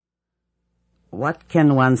What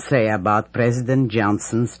can one say about President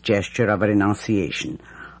Johnson's gesture of renunciation,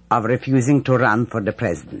 of refusing to run for the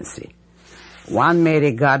presidency? One may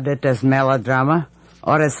regard it as melodrama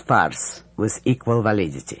or as farce with equal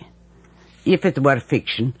validity. If it were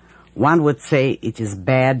fiction, one would say it is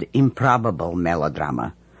bad, improbable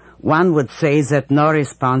melodrama. One would say that no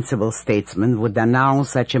responsible statesman would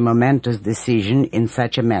announce such a momentous decision in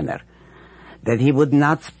such a manner, that he would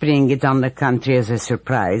not spring it on the country as a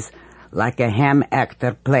surprise, like a ham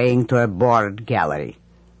actor playing to a bored gallery.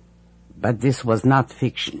 But this was not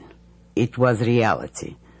fiction. It was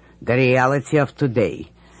reality. The reality of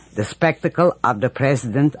today. The spectacle of the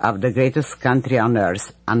president of the greatest country on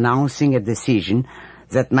earth announcing a decision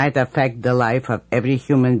that might affect the life of every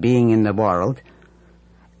human being in the world.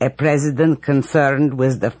 A president concerned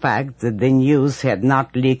with the fact that the news had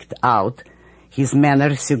not leaked out, his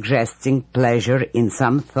manner suggesting pleasure in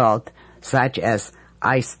some thought such as,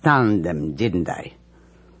 "I stunned them, didn't I?"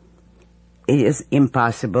 It is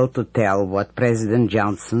impossible to tell what President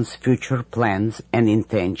Johnson's future plans and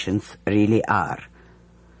intentions really are.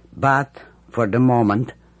 But, for the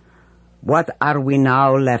moment, what are we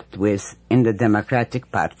now left with in the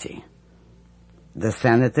Democratic Party? The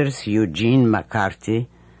Senators Eugene McCarthy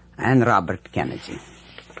and Robert Kennedy.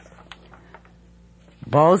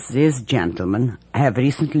 Both these gentlemen have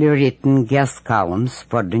recently written guest columns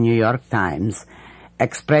for the New York Times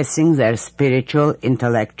expressing their spiritual,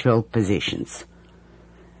 intellectual positions.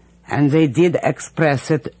 And they did express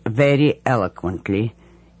it very eloquently,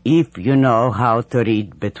 if you know how to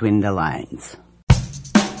read between the lines.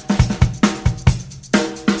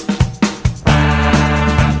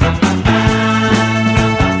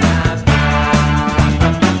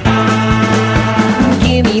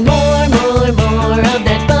 Give me more of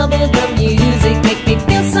that bubblegum music. Make me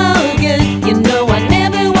feel so good. You know I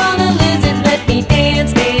never wanna lose it. Let me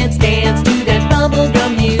dance, dance, dance to that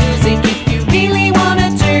bubblegum music. If you really wanna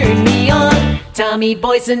turn me on, Tommy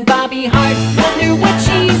Boyce and Bobby Hart, wonder what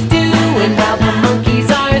she's doing while the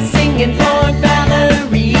monkeys are singing for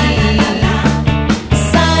Valerie.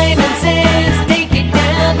 Simon says, take it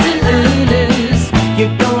down to Lulu's.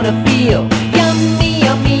 You're gonna feel yummy,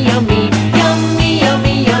 yummy, yummy, yummy,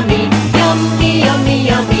 yummy, yummy, yummy, yummy,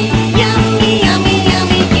 yummy, yummy, yummy,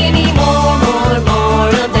 yummy. Give me more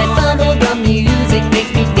of that bubblegum music.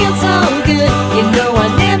 Makes me feel so good. You know I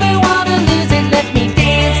never wanna lose it. Let me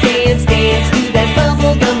dance, dance, dance to that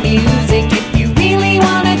bubblegum music. If you really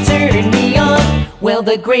wanna turn me on, well,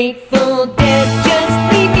 the Grateful Dead just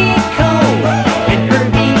leave me cold, and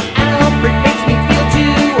Herbie Alpert makes me feel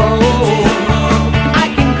too old. I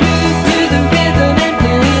can groove to the rhythm and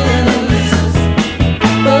blues,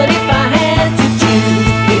 but if I had to choose,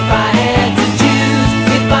 if I had to choose,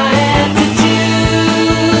 if I had to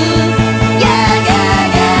choose, yeah, yeah,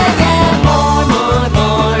 yeah, yeah,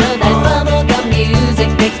 more of that bubblegum music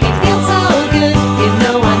makes me feel so good. You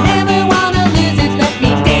know I never wanna lose it. Let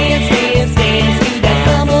me dance, dance, dance to that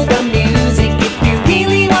bubblegum music. If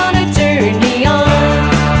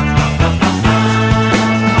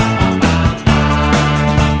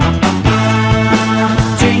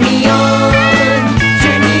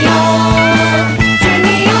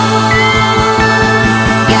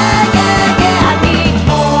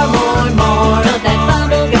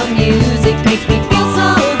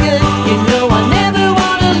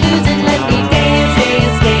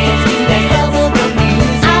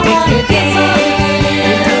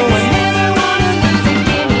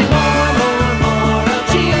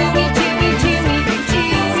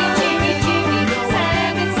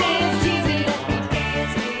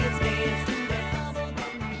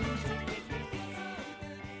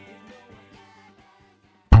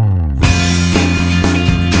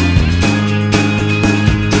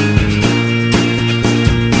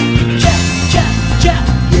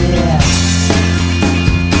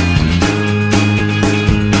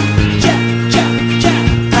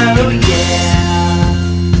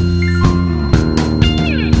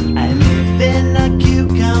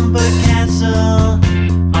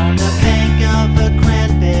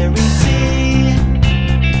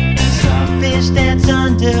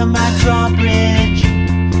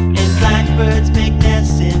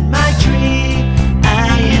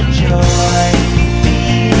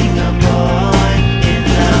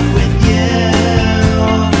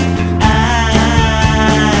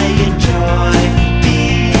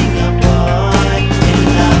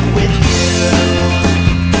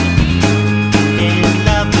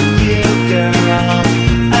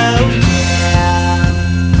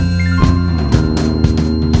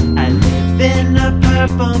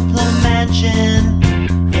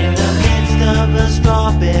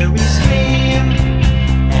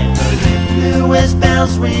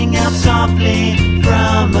bells ring out softly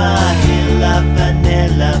from a hill of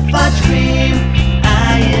vanilla fudge cream.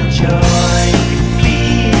 I enjoy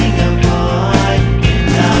being a boy in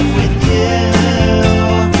love with you.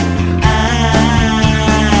 I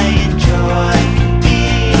enjoy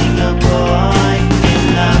being a boy in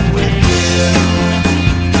love with you.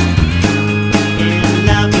 In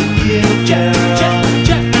love with you, girl.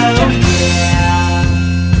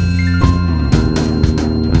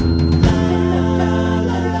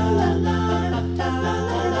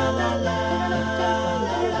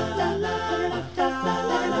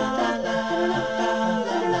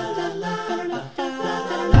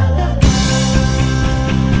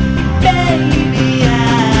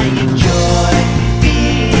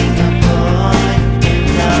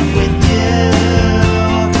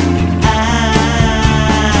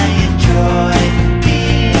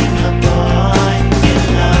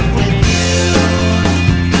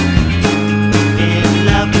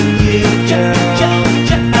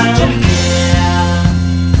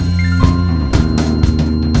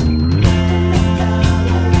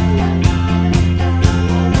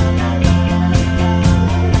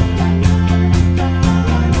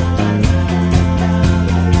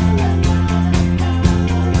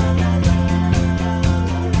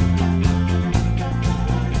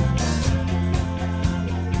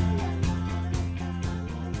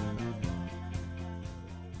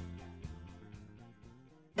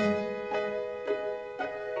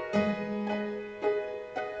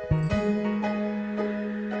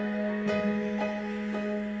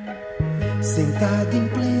 Sentada em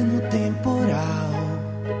pleno temporal,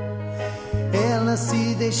 ela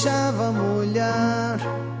se deixava molhar,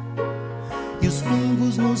 e os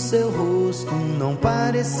pingos no seu rosto não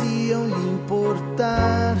pareciam lhe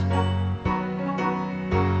importar.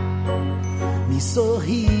 Me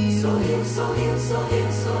sorriu,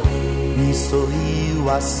 me sorriu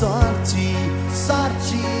a sorte,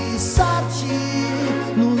 sorte, sorte,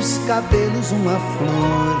 nos cabelos uma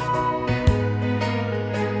flor.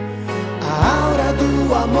 A aura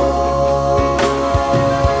do amor.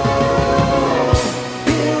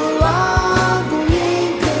 Eu logo me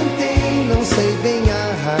encantei, não sei bem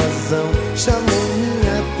a razão, chamou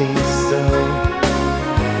minha atenção.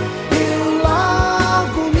 Eu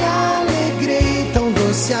logo me alegrei, tão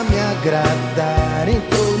doce a me agradar,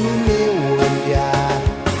 entrou no meu olhar.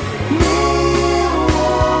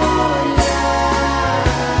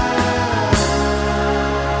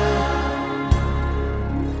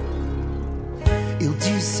 Eu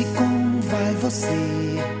disse, como vai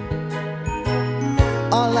você?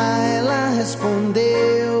 Olá, ela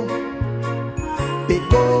respondeu.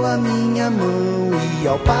 Pegou a minha mão e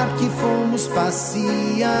ao parque fomos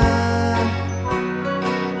passear.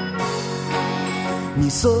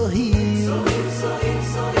 Me sorriu,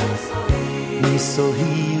 me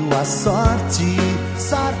sorriu a sorte,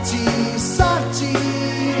 sorte, sorte,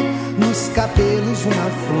 nos cabelos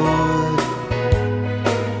uma flor.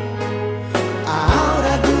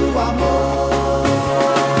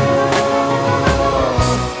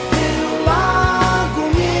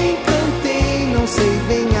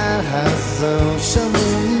 Chamou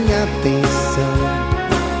minha atenção.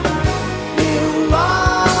 Eu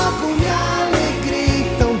logo me alegrei,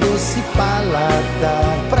 tão doce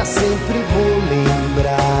paladar, pra sempre vou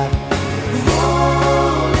lembrar.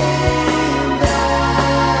 Vou lembrar.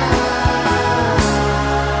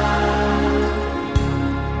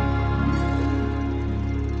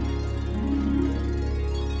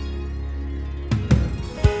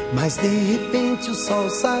 Mas de repente o sol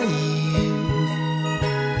saiu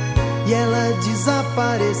e ela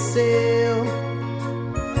desapareceu,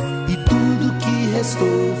 e tudo que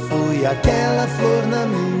restou foi aquela flor na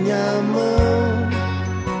minha mão.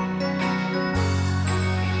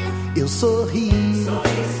 Eu sorri,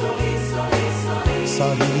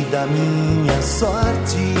 sorri da minha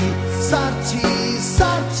sorte, sorte,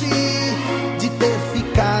 sorte, de ter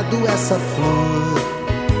ficado essa flor.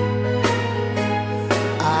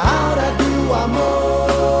 A aura do amor.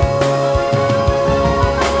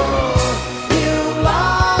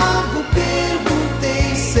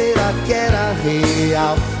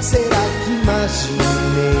 Será que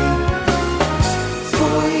imaginei?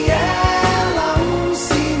 Foi ela um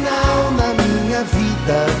sinal na minha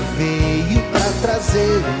vida, veio pra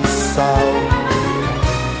trazer o sol.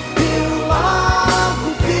 Eu logo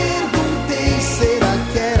perguntei, será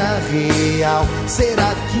que era real?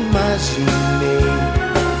 Será que imaginei?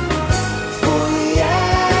 Foi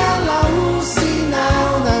ela um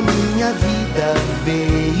sinal na minha vida,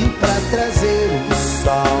 veio pra trazer o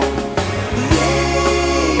sol.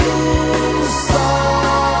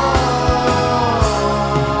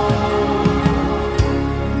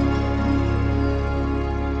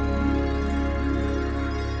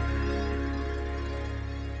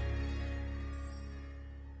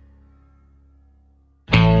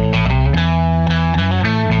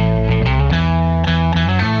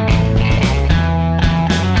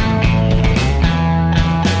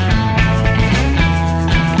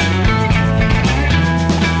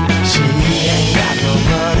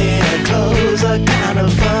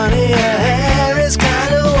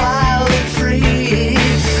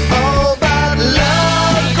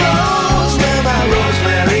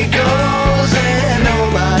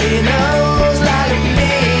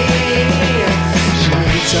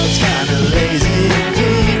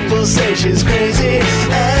 is crazy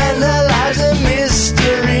and her life's a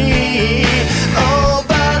mystery. Oh,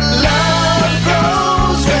 but love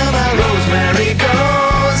grows where my rosemary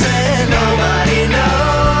goes, and nobody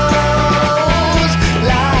knows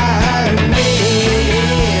like me.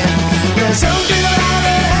 There's something about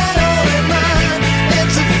it I know in mine.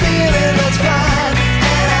 It's a feeling that's fine,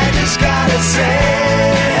 and I just gotta say,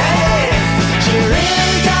 hey, she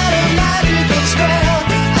really got a magical spell,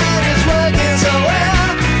 and it's working so well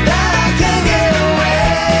that I can't get away.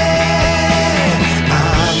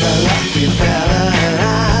 I'm a lucky fella, and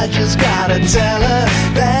I just gotta tell her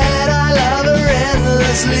that I love her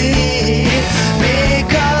endlessly,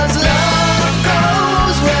 because love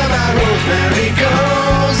goes where my rosemary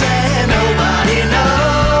goes, and nobody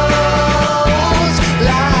knows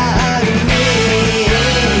like me.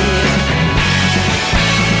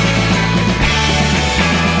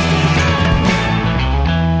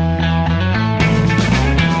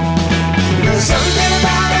 There's something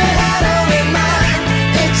about it I don't in mind.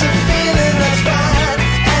 It's a feeling that's fine,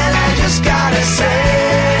 and I just gotta say,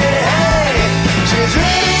 hey, she's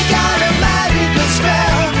really got a magical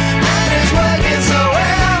spell, and it's working so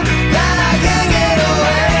well that I can't get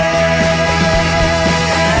away.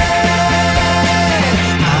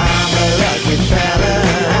 I'm a lucky fella,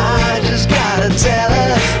 I just gotta tell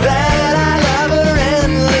her that I love her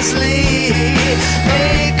endlessly,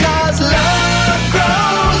 because love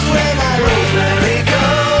grows where my rosemary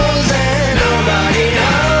goes, and nobody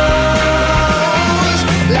knows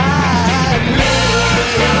like me.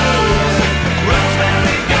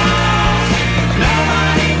 Rosemary goes,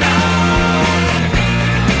 nobody knows.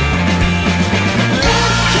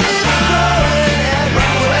 Love keeps growing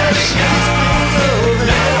everywhere she's been.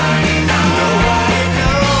 Nobody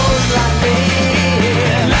knows like me.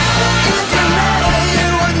 If you met her, you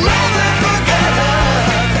would never forget her.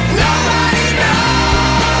 Nobody knows.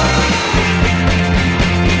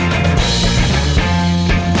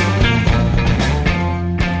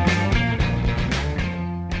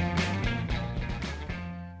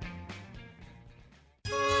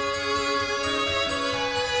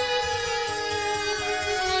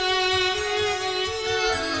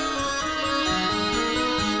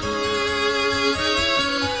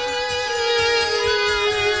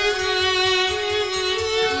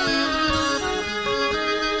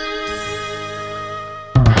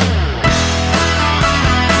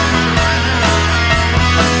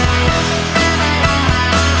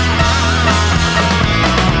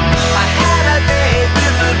 I had a date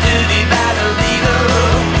with a duty battle leader.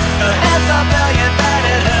 Her hair's so brilliant that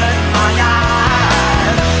it hurt my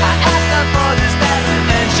eyes. I asked her for this dance and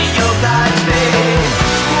then she obliged me.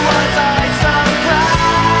 Was I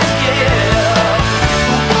surprised? Yeah.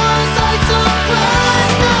 Was I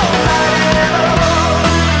surprised? No, not at all.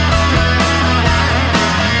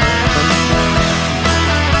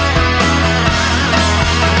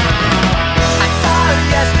 I saw her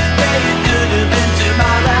yesterday, it could have been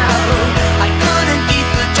tomorrow. I couldn't keep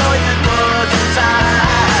the joy that was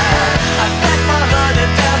inside. I begged for her to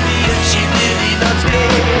tell me if she really loves me.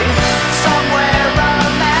 Somewhere a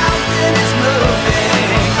mountain is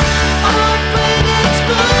moving. Oh, but it's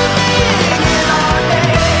moving in our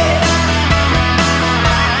name.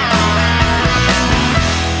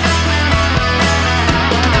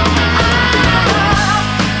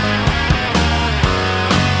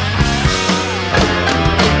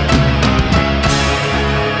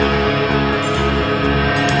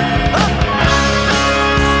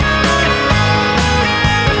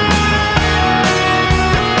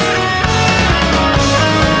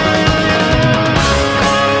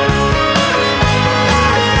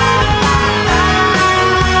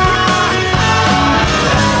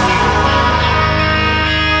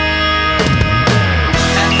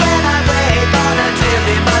 And when I wake on a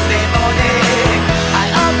chilly Monday morning, I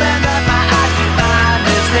open up my eyes to find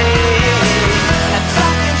this ring. And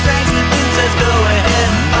something strange within says, go ahead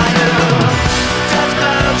and find her. Just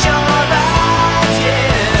close your eyes,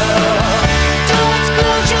 yeah. Just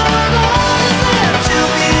close your eyes and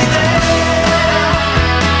she'll be there.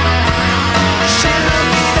 She'll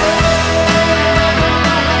be there.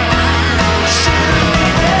 She'll be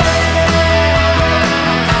there.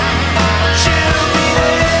 She'll be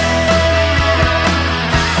there.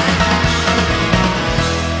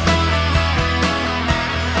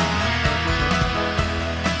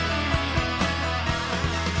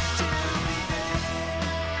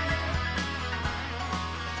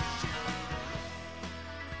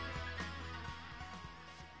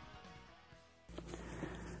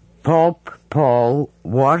 Pope Paul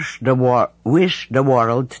wished the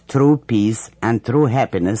world true peace and true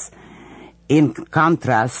happiness in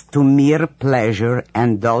contrast to mere pleasure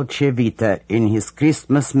and dolce vita in his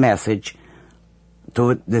Christmas message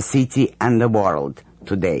to the city and the world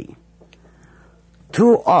today.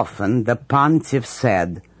 Too often the pontiff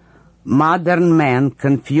said, modern man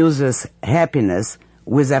confuses happiness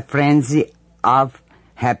with a frenzy of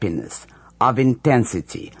happiness, of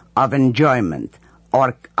intensity, of enjoyment,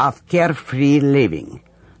 or of carefree living.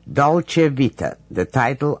 Dolce Vita, the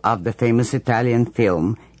title of the famous Italian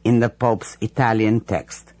film in the Pope's Italian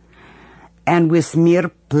text. And with mere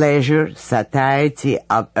pleasure, satiety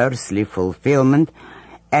of earthly fulfillment,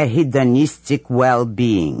 a hedonistic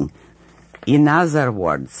well-being. In other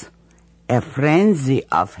words, a frenzy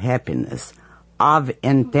of happiness, of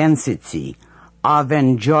intensity, of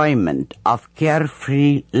enjoyment, of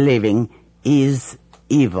carefree living is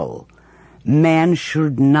evil. Man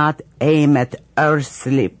should not aim at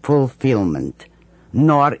earthly fulfillment,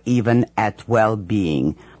 nor even at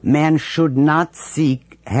well-being. Man should not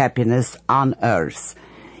seek happiness on earth.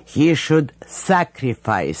 He should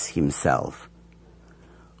sacrifice himself.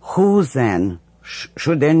 Who then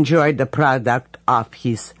should enjoy the product of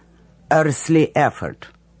his earthly effort?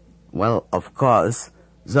 Well, of course,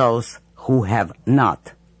 those who have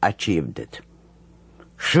not achieved it.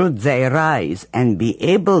 Should they rise and be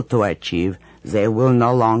able to achieve, they will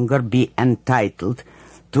no longer be entitled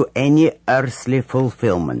to any earthly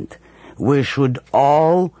fulfillment. We should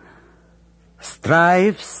all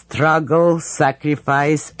strive, struggle,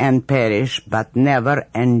 sacrifice, and perish, but never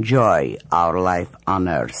enjoy our life on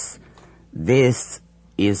earth. This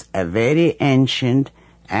is a very ancient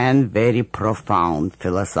and very profound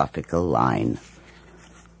philosophical line.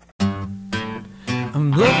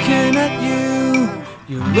 I'm looking at you,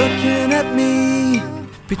 you're looking at me.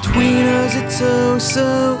 Between us it's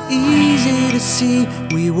so easy to see.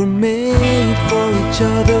 We were made for each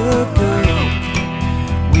other, girl.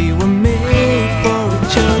 We were made for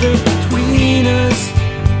each other. Between us,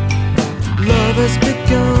 love has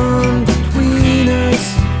begun. Between us,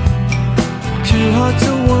 two hearts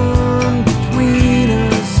are one. Between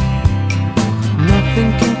us, nothing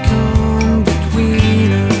can come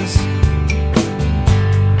between us.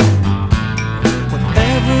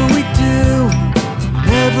 Whatever we do,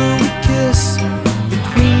 whenever we kiss,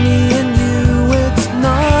 between me and you, it's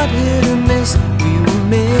not hit or miss. We were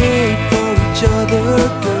made for each other,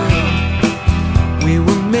 girl. We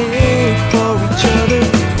were made for each other.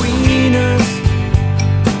 Between us,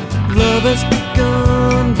 love has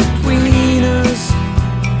begun. Between us,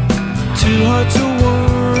 two hearts are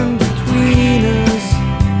one. Between us,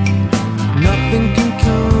 nothing can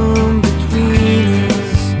come between us.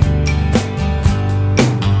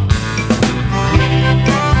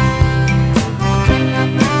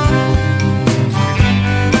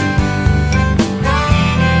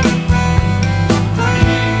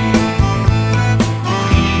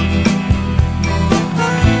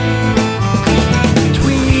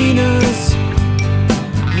 Between us,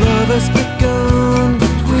 love has begun.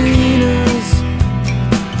 Between us,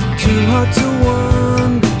 two hearts are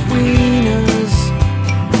one. Between us,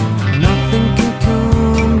 nothing can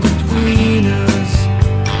come between us.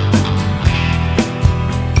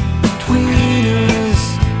 Between us,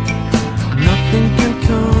 nothing can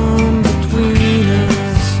come between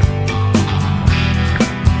us.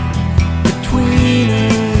 Between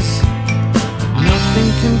us,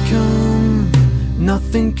 nothing can come.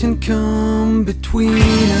 Nothing can come between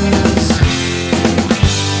us.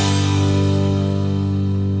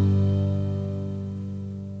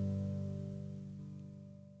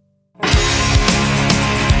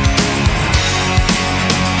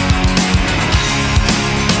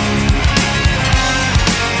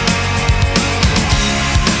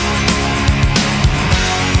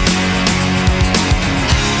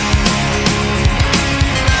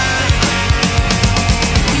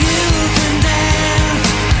 You can dance,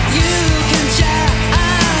 you can shout,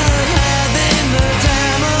 have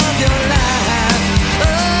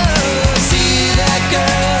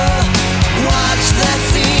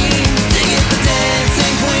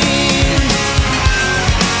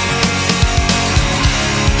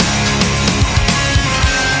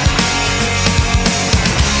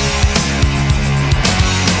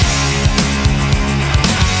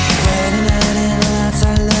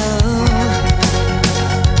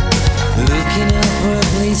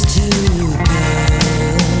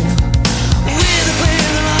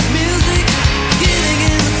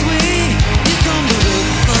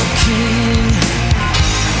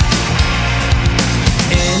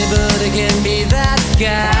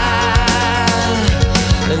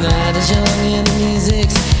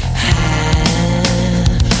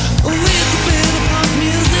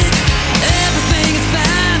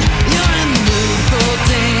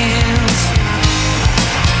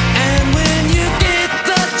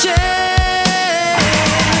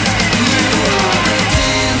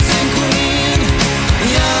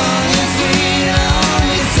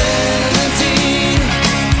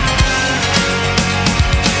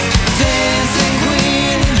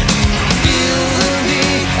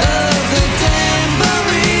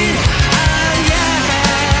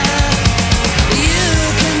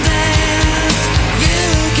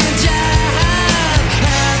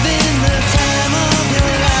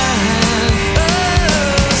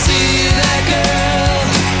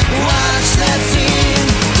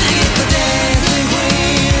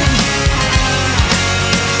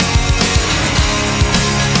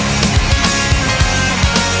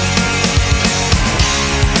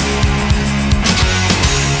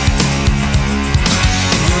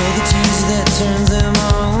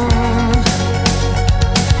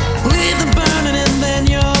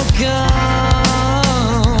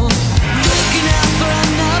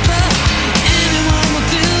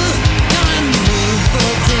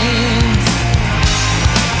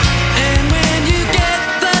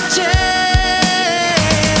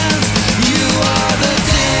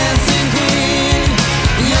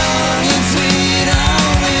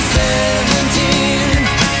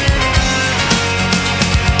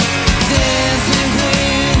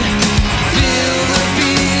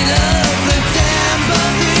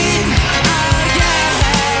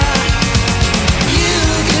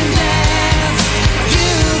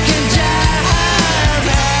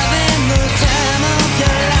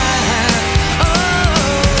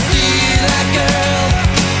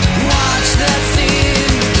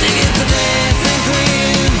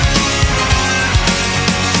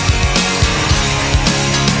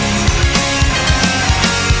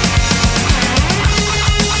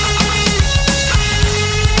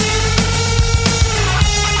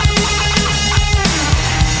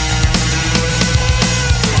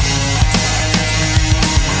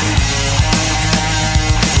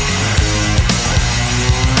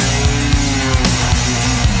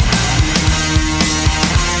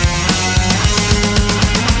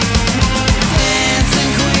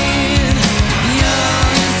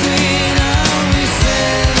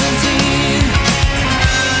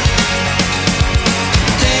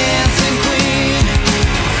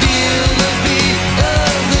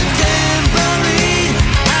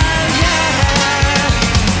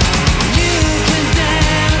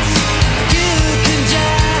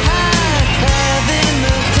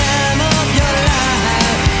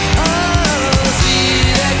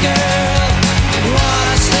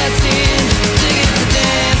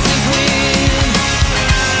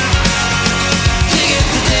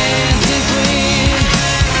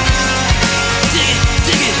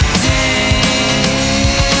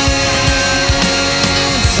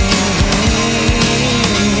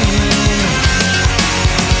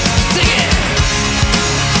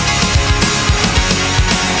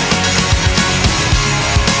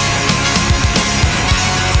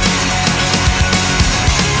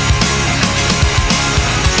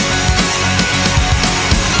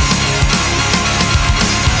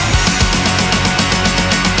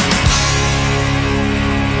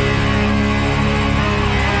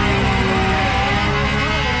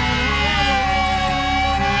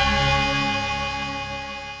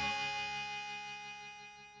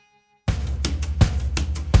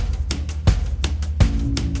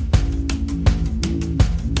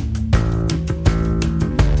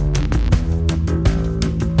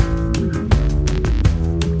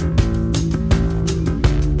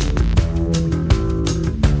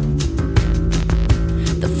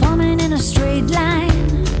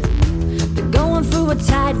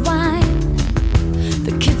tight wine.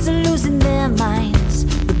 The kids are losing their minds.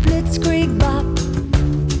 The blitzkrieg bop.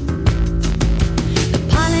 The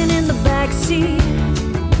piling in the backseat.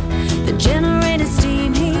 The generator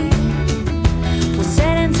steam heat. We'll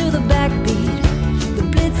set into the backbeat. The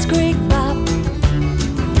blitzkrieg bop.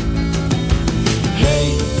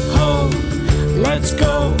 Hey ho, let's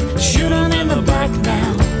go. Shoot 'em in the back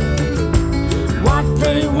now. What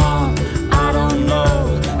they want, I don't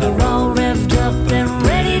know. They're all revved up and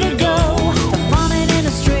ready to go. They're forming in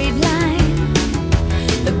a straight line.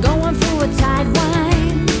 They're going through a tight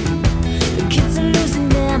wine. The kids are losing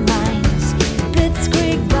their minds.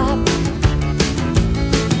 Blitzkrieg bop.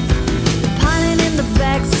 They're piling in the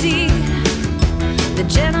backseat. The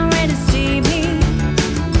generator steam heat.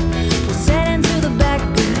 We'll set into the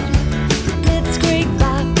backbeat. Blitzkrieg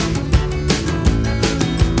bop.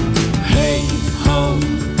 Hey ho,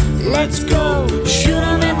 let's go. Shoot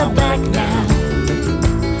 'em in the back now.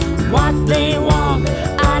 What they want,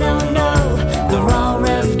 I don't know. They're all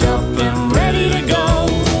revved up and ready to go.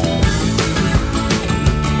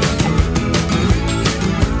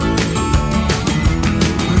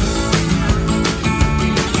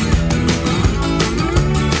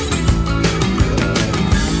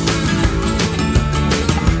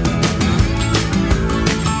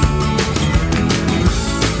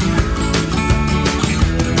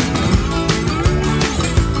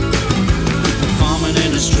 Forming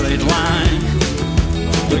in a straight line.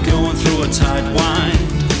 They're going through a tight wind.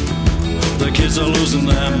 The kids are losing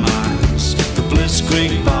their minds. The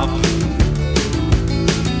blitzkrieg bop.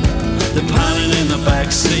 They're piling in the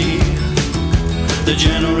backseat. They're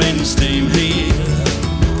generating steam heat.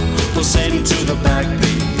 Pulsating to the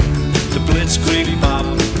backbeat. The blitzkrieg bop.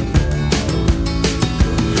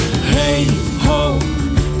 Hey ho,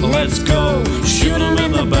 let's go. Shoot 'em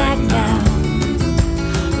in the back now.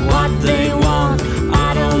 What they want, I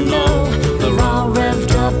don't know. They're all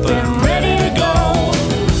revved up and ready to go.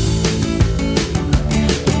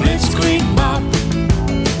 The blitzkrieg bop.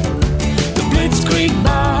 The blitzkrieg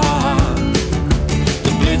bop.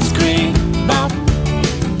 The blitzkrieg bop.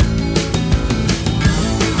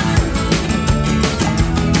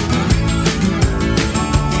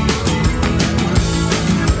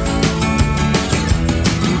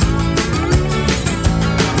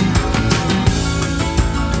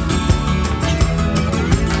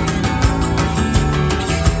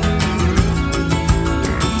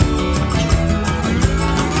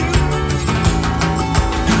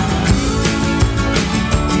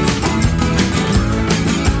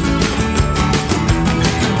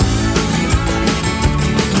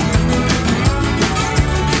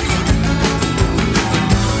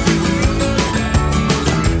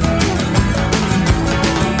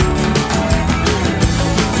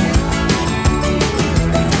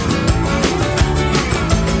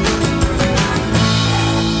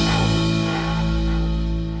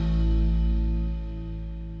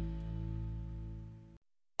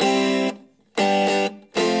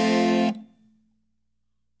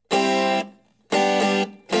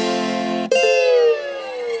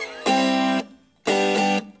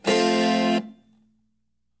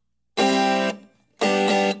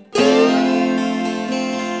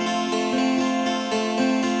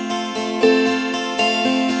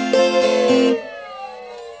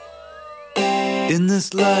 In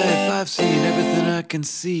this life I've seen everything I can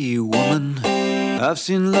see, woman. I've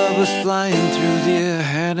seen lovers flying through the air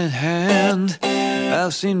hand in hand.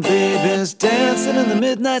 I've seen babies dancing in the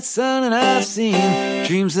midnight sun, and I've seen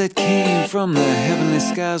dreams that came from the heavenly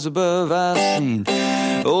skies above. I've seen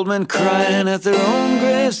old men crying at their own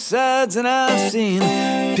gravesides, and I've seen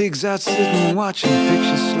pigs out sitting watching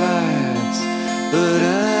picture slides. But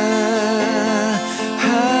I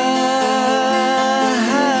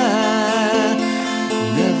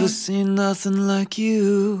never seen nothing like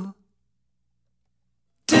you.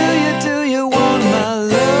 Do you want my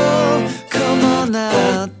love? Come on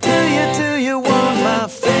now. Do you want my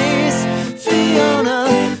face?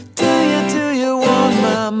 Fiona, do you want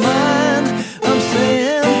my mind? I'm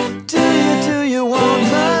saying, do you want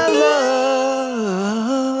my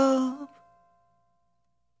love?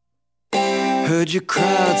 Heard your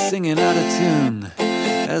crowd singing out of tune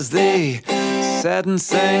as they sat and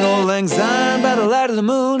sang Old Lang Syne by the light of the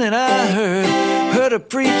moon. And I heard a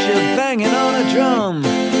preacher banging on a drum,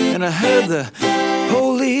 and I heard the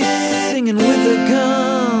police singing with their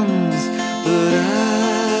guns. But I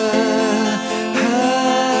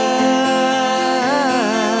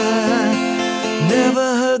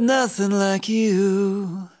never heard nothing like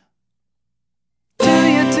you.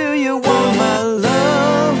 Do you want my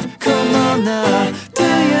love? Come on now.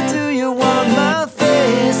 Do you want my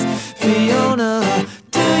face? Fiona,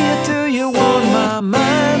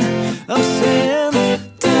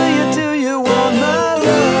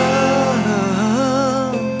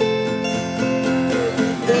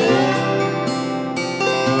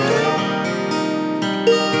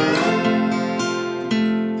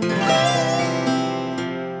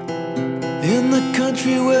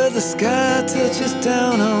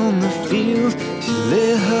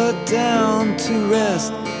 her down to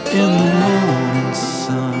rest in the morning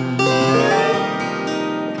sun.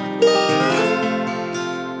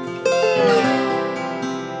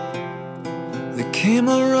 They came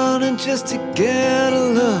a running just to get a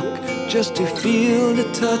look, just to feel, to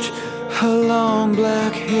touch her long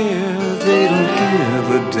black hair. They don't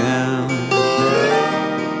give a damn.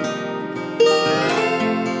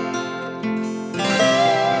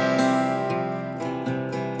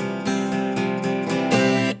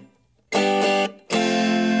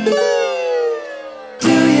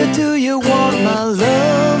 Do you want my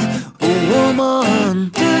love, woman?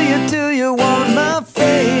 Do you want my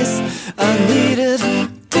face? I need it.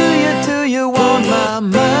 Do you want my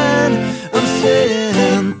mind? I'm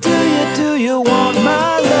saying, do you want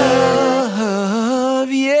my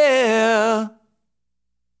love? Yeah.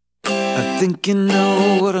 I think you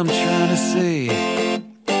know what I'm trying to say.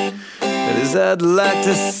 That is, I'd like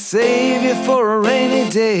to save you for a rainy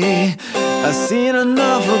day. I've seen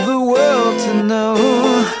enough of the world to know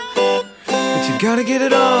that you gotta get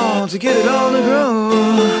it all to get it all to grow.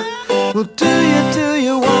 Well, do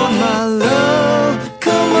you want my love?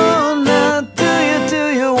 Come on now, do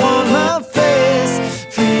you want my face?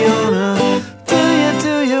 Fiona,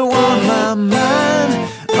 do you want my mind?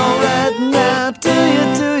 Alright now, do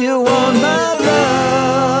you want my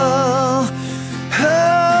love?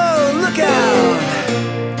 Oh, look out,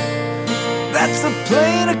 that's a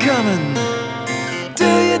plane a-coming. Do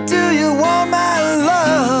you want my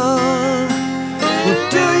love? Well,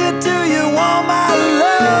 do you want my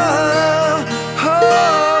love? Oh,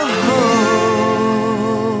 oh.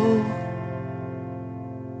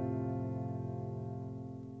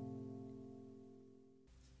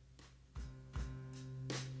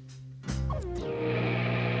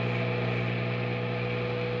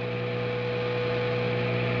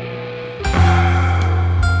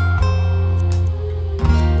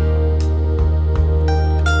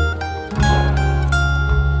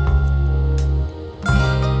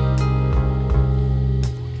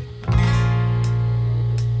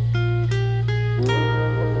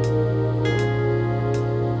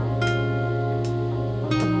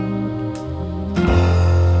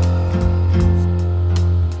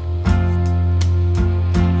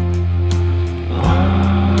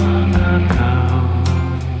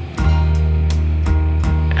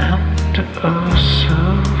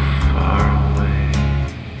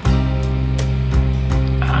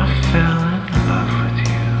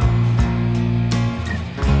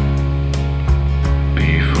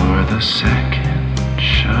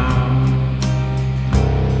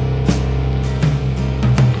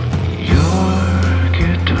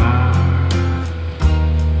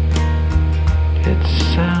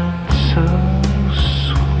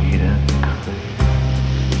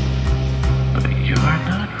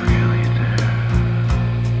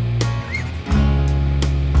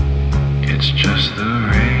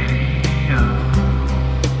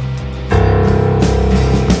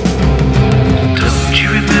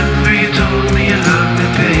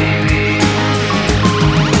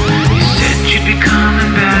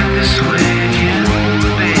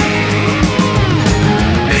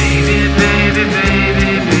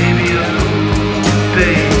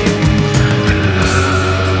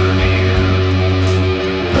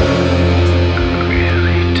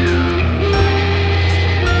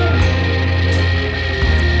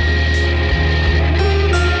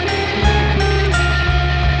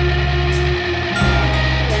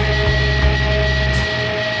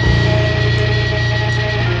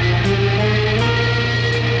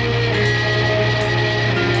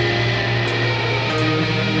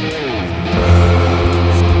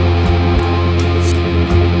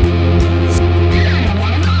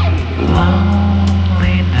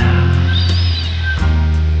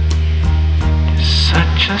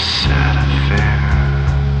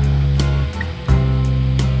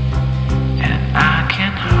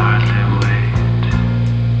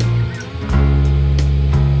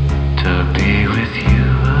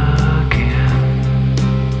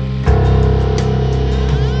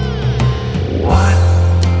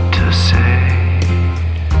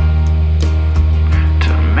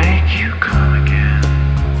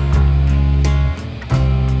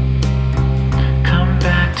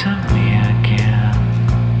 To me again.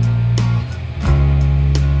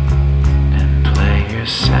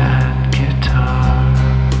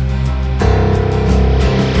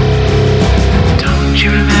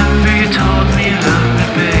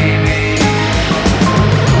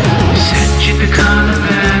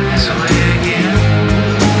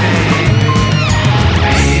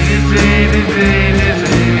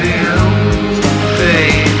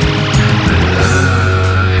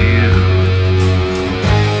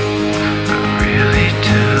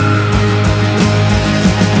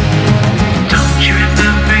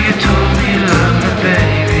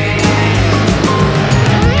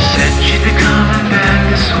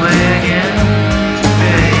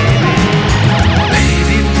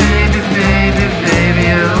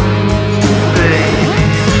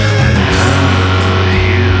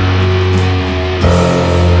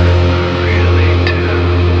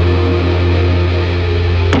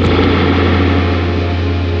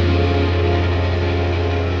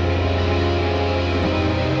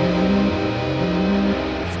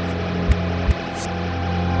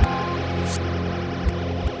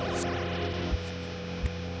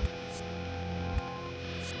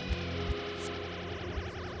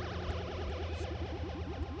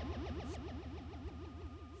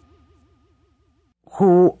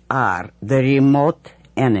 who are the remote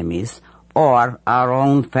enemies or our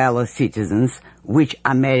own fellow citizens which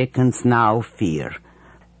Americans now fear.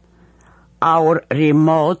 Our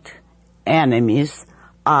remote enemies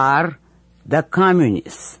are the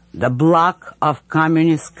communists, the bloc of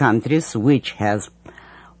communist countries which has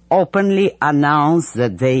openly announced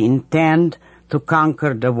that they intend to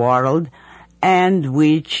conquer the world and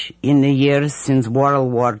which in the years since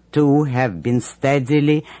World War II have been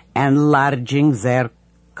steadily enlarging their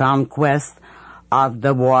conquest of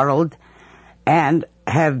the world and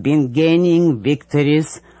have been gaining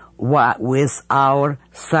victories with our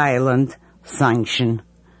silent sanction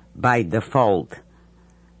by default.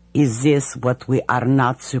 Is this what we are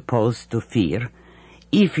not supposed to fear?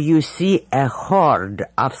 If you see a horde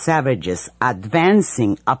of savages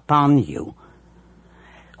advancing upon you,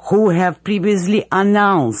 who have previously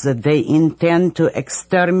announced that they intend to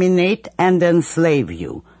exterminate and enslave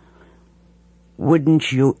you,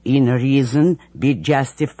 wouldn't you in reason be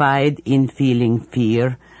justified in feeling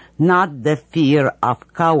fear? Not the fear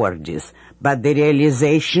of cowardice, but the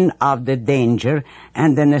realization of the danger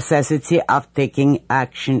and the necessity of taking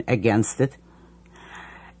action against it.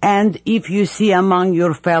 And if you see among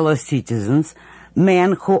your fellow citizens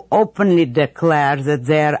men who openly declare that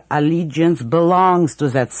their allegiance belongs to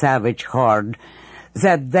that savage horde,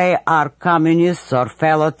 that they are communists or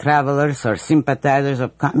fellow travelers or sympathizers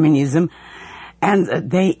of communism, and that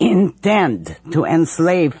they intend to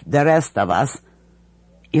enslave the rest of us,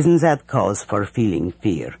 isn't that cause for feeling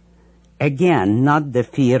fear? Again, not the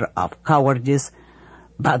fear of cowardice,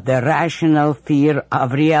 but the rational fear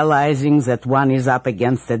of realizing that one is up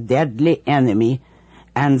against a deadly enemy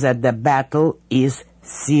and that the battle is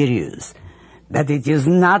serious, that it is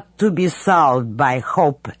not to be solved by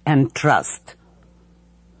hope and trust,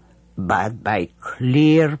 but by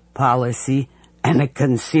clear policy and a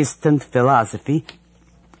consistent philosophy,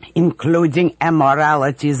 including a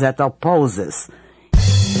morality that opposes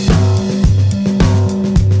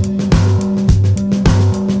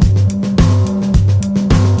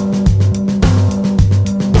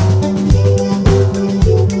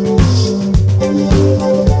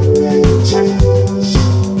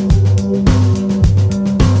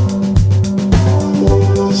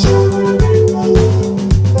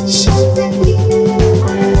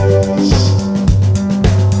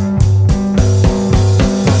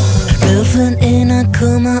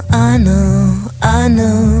I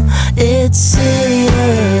know, it's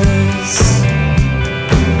serious.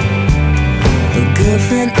 A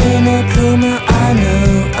girlfriend in a coma, I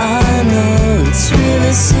know, it's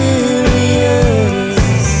really serious.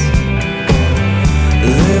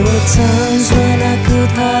 There were times when I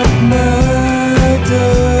could have murdered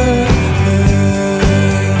her,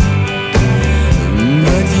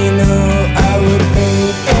 but you know I would pay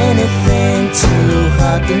anything to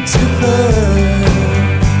happen to her.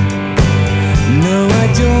 No, I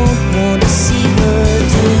don't want to see her.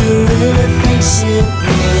 Do you really think she'd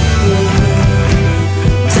go through?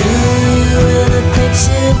 Do you really think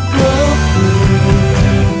she'd go through?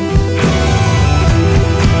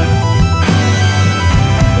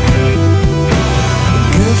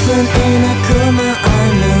 Girlfriend in a coma, I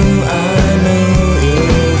know,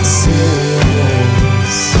 it's serious.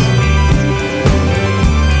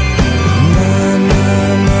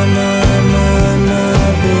 Na,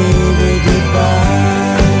 baby,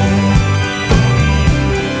 goodbye.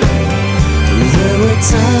 There were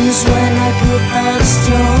times when I could have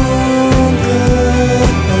stronger,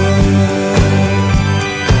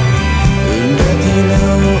 but you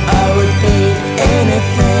know I would pay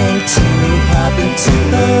anything to happen to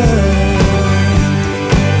her.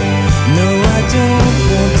 No, I don't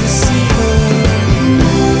want to see her.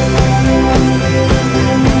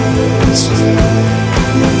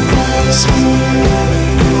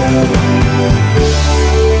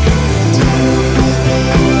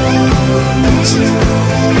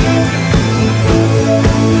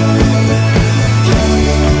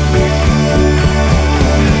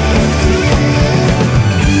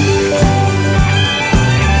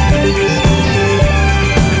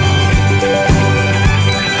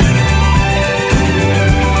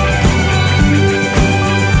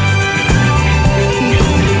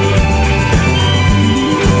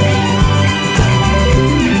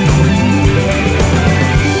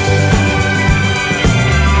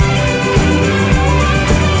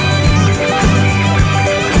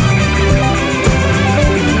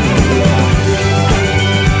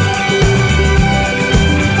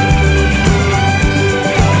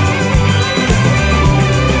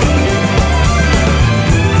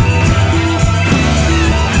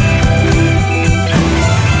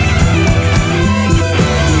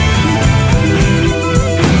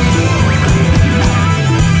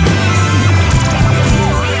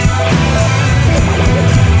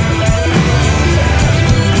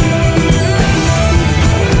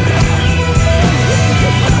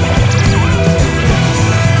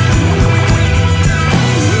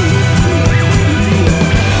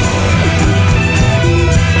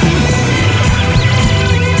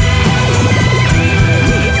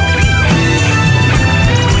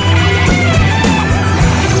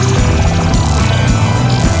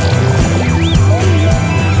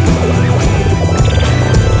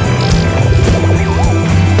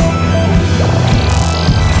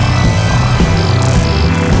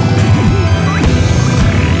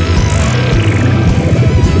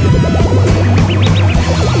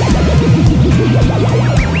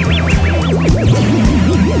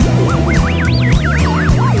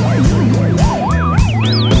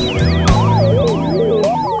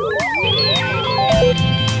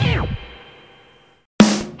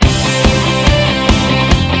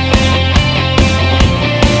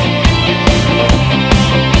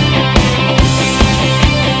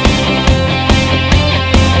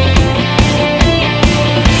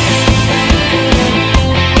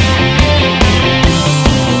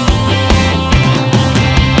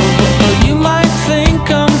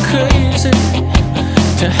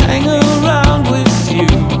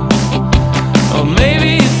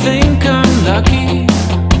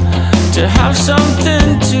 have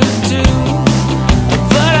something to do.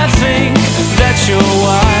 But I think that you're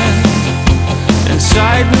wild.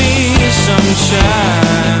 Inside me is some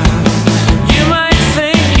child. You might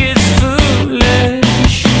think it's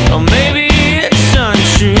foolish, or maybe it's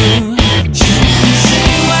untrue.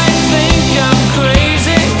 You might think I'm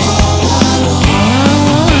crazy. All I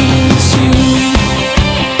want is you.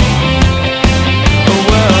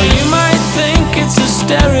 Well, you might think it's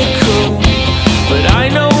hysterical, but I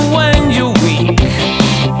know when you're weak.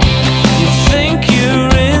 You think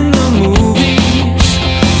you're in the movies,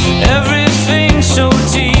 everything's so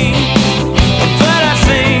deep. But I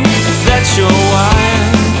think that you're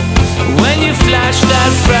wild when you flash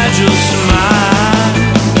that fragile smile.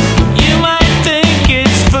 You might think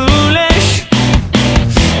it's foolish,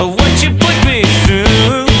 what you put me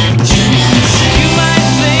through. You might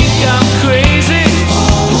think I'm crazy.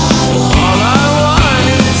 All I want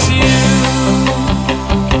is you.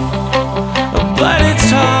 But it's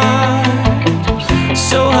hard,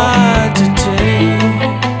 so hard to take.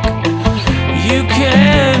 You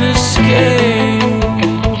can't escape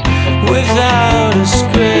without a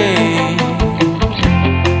scrape.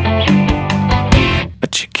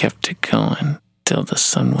 But you kept it going till the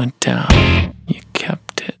sun went down. You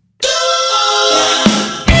kept it.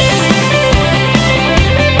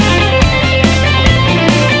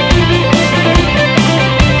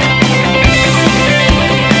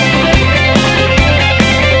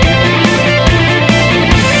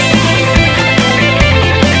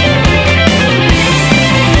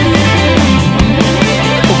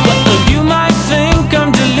 You might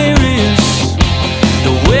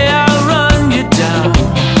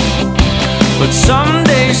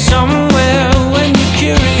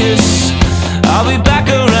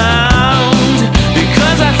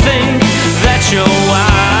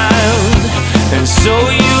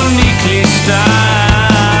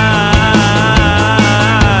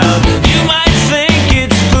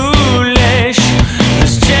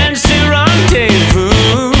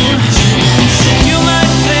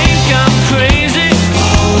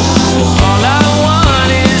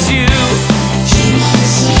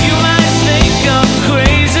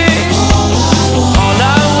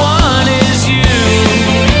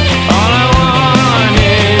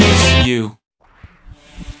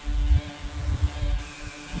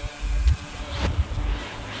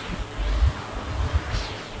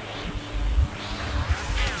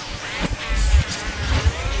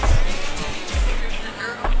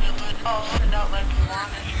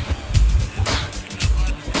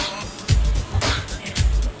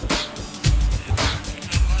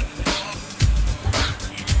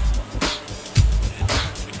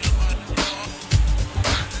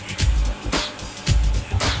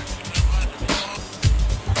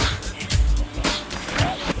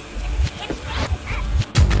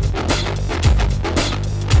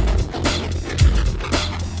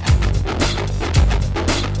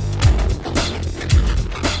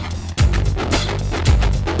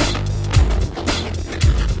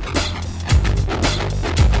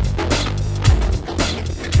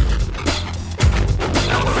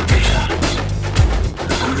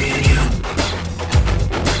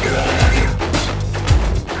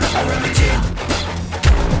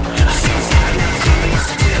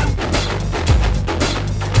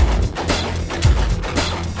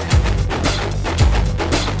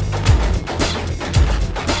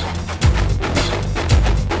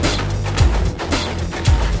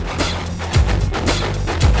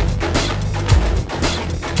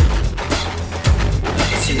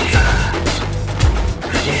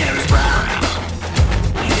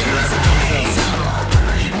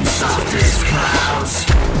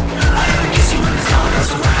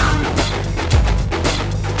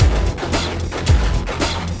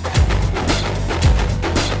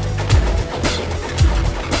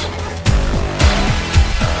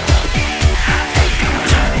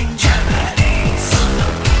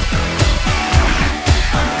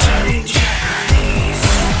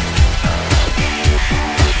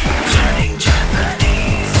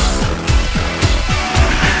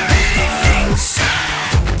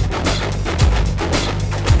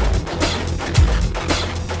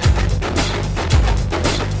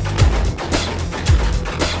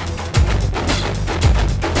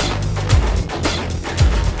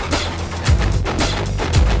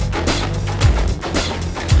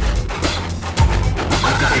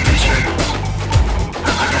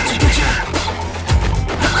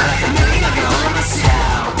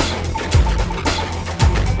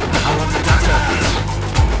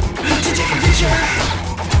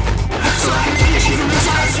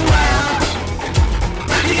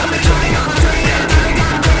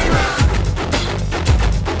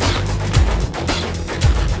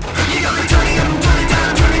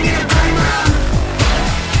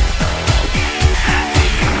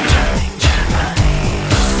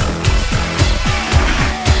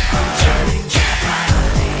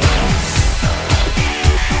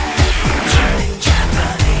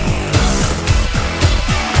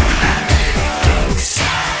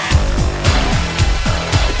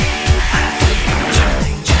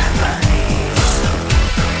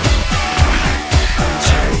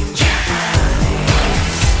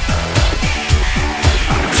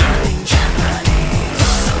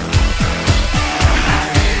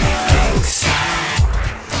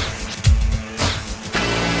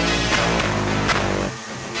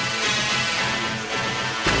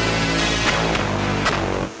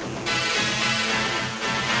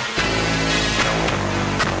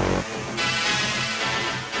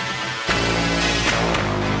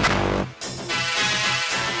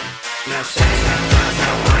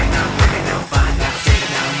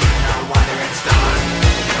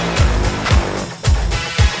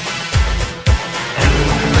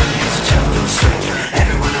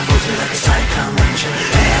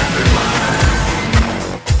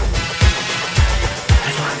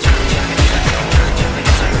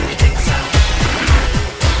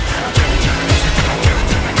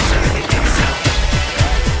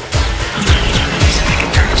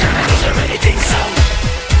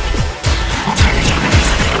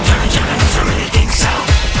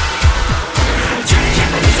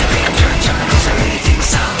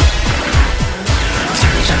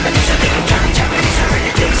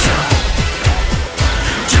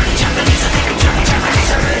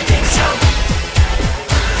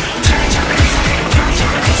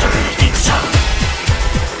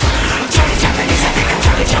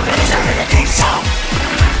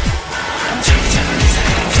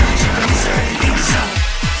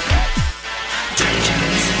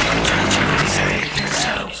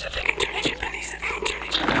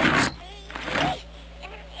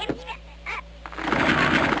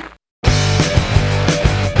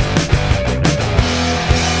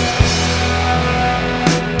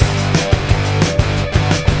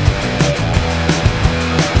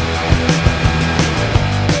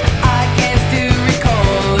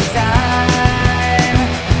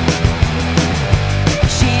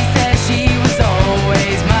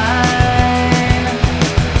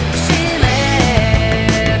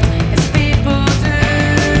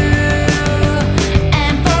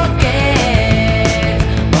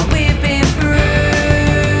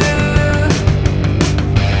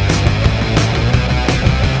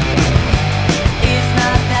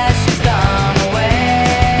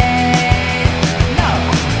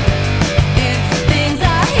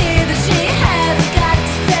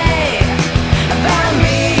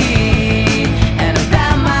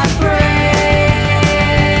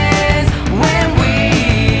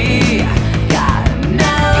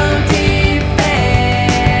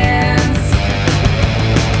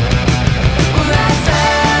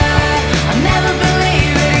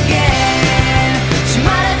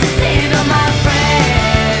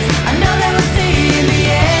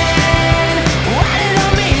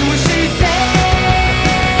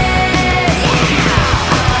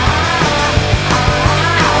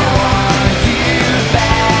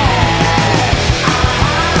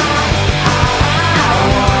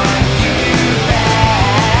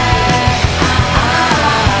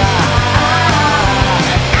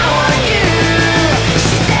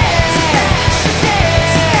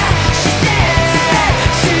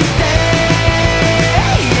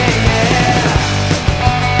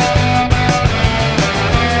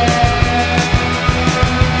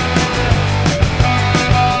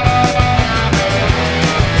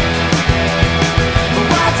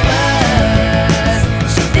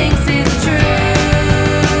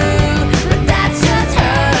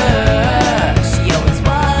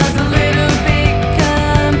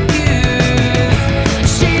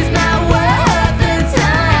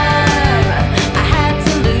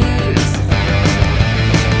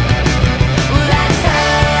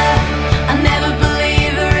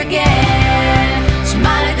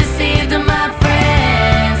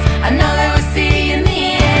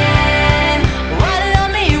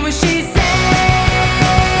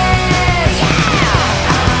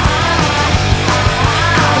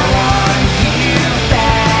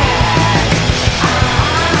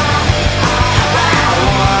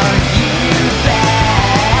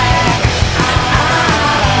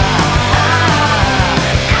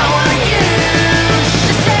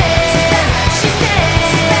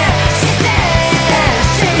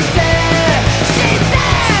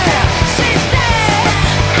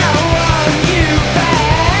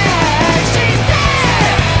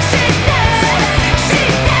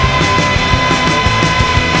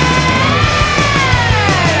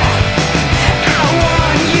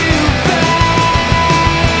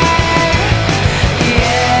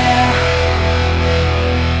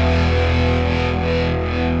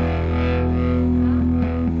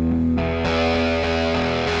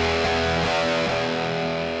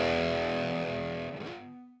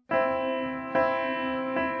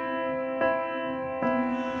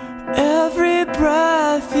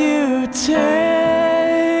breath you take,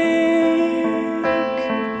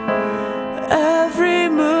 every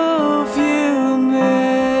move you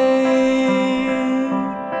make,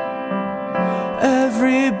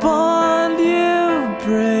 every bond you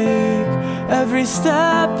break, every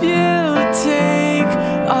step you take,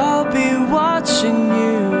 I'll be watching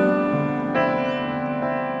you.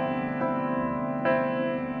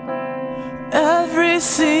 Every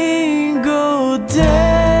single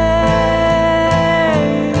day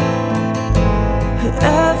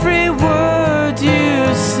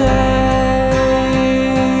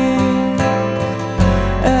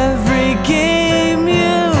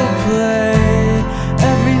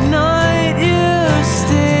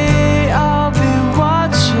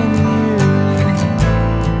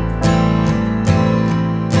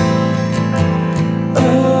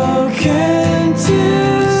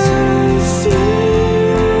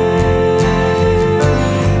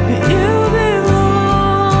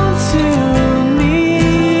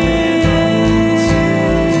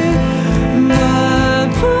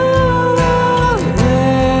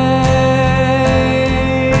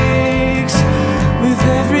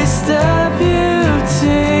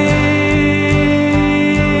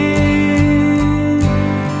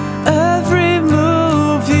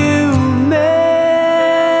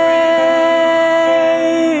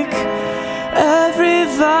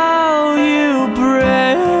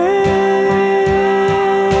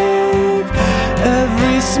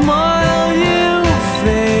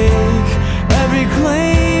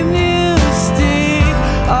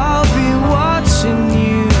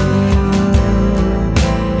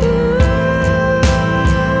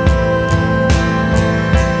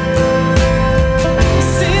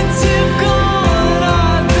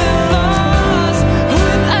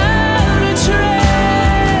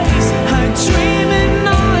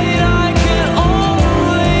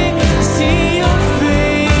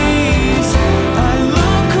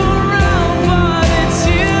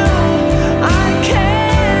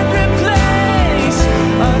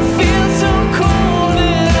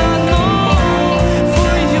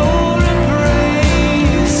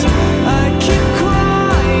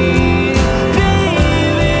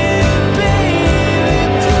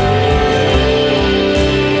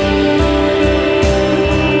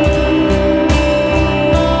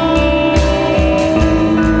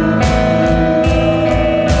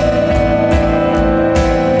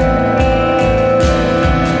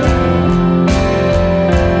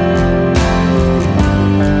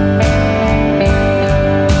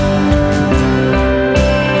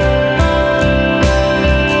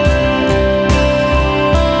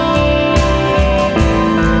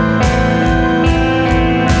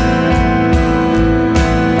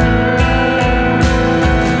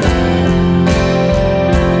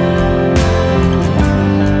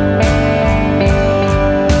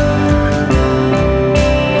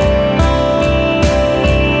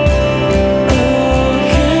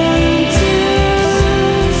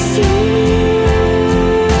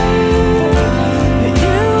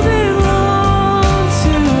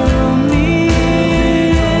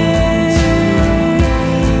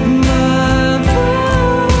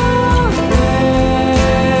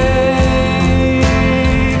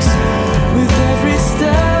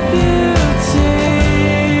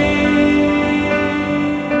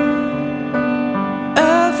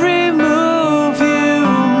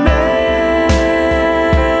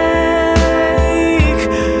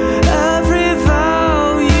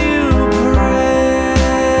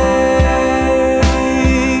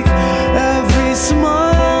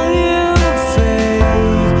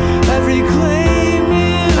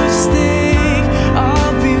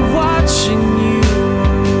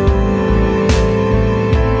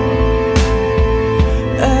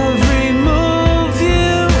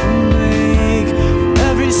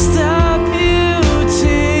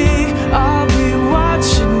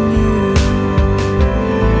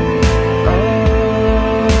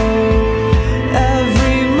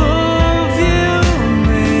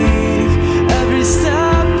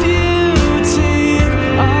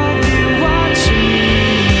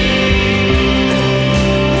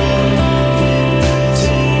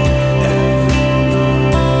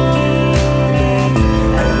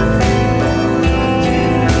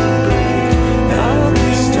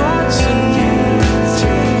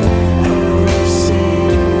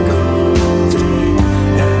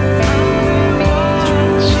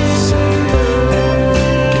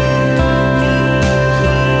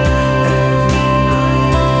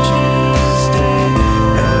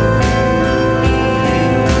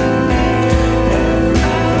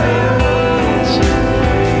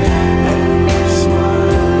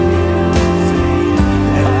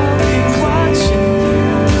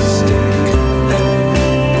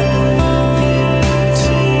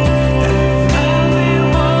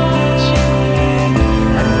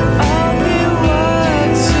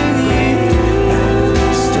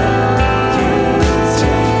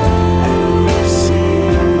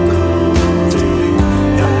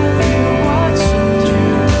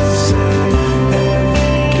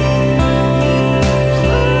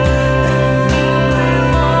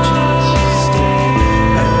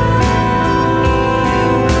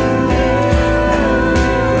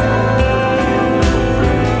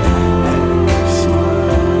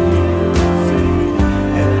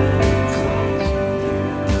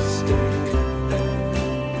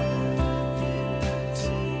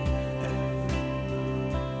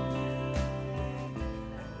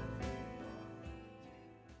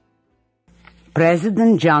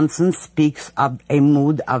President Johnson speaks of a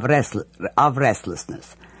mood of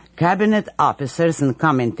restlessness. Cabinet officers and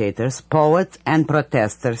commentators, poets and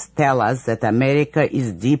protesters tell us that America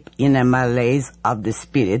is deep in a malaise of the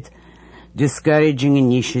spirit, discouraging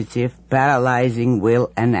initiative, paralyzing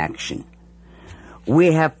will and action.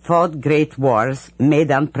 We have fought great wars, made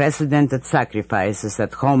unprecedented sacrifices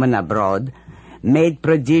at home and abroad, made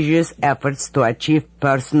prodigious efforts to achieve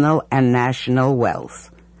personal and national wealth.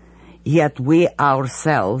 Yet we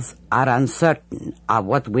ourselves are uncertain of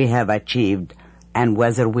what we have achieved and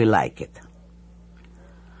whether we like it.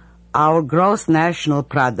 Our gross national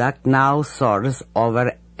product now soars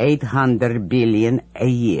over 800 billion a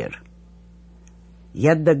year.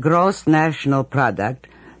 Yet the gross national product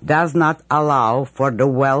does not allow for the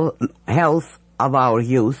health of our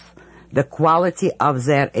youth, the quality of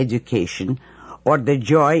their education, or the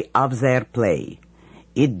joy of their play.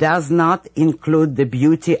 It does not include the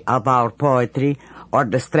beauty of our poetry or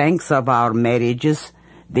the strength of our marriages,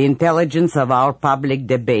 the intelligence of our public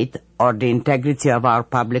debate, or the integrity of our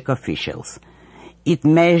public officials. It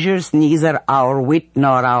measures neither our wit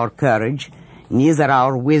nor our courage, neither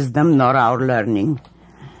our wisdom nor our learning,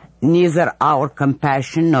 neither our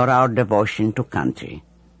compassion nor our devotion to country.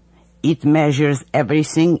 It measures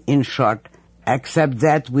everything, in short, except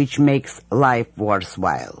that which makes life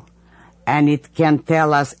worthwhile. And it can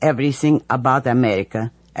tell us everything about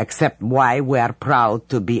America, except why we are proud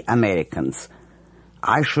to be Americans.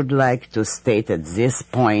 I should like to state at this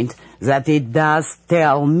point that it does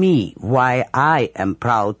tell me why I am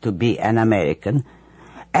proud to be an American,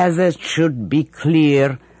 as it should be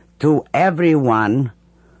clear to everyone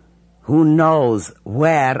who knows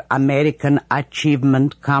where American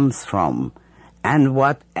achievement comes from and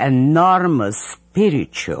what enormous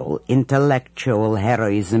spiritual, intellectual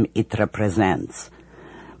heroism it represents.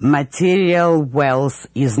 Material wealth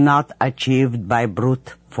is not achieved by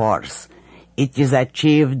brute force. It is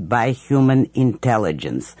achieved by human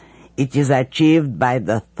intelligence. It is achieved by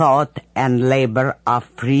the thought and labor of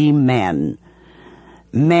free men.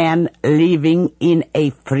 Men living in a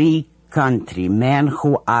free country. Men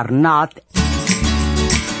who are not...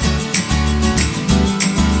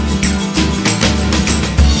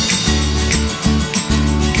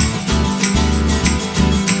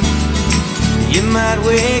 You might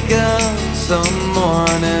wake up some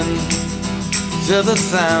morning to the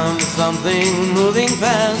sound of something moving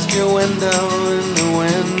past your window in the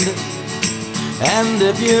wind. And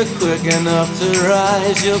if you're quick enough to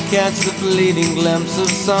rise, you'll catch the fleeting glimpse of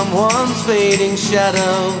someone's fading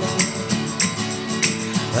shadow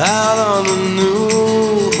out on the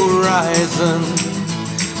new horizon.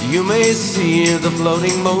 You may see the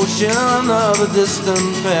floating motion of a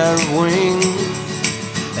distant pair of wings.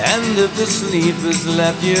 And if the sleep has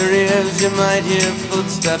left your ears, you might hear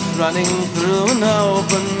footsteps running through an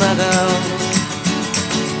open meadow.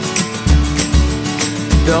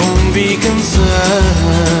 Don't be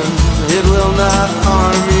concerned, it will not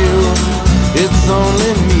harm you. It's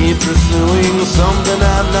only me pursuing something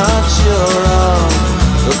I'm not sure of.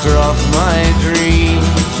 Across my dreams,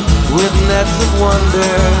 with nets of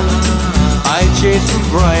wonder, I chase the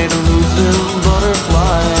bright elusive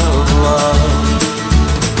butterfly of love.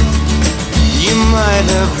 You might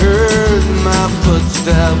have heard my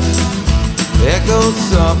footsteps echo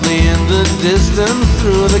softly in the distance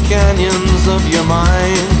through the canyons of your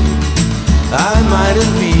mind. I might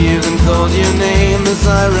have even called your name as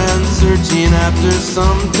I ran searching after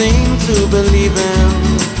something to believe in.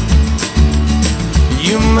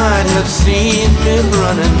 You might have seen me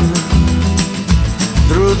running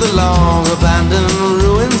through the long abandoned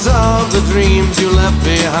ruins of the dreams you left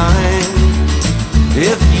behind.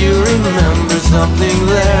 If you remember something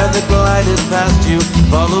there that glided past you,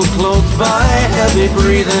 follow close by heavy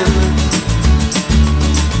breathing.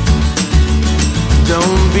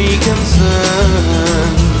 Don't be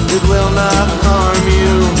concerned, it will not harm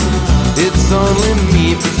you. It's only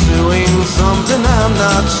me pursuing something I'm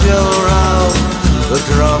not sure of.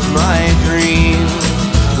 Across my dreams,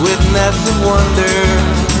 with nets of wonder,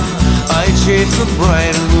 I chase the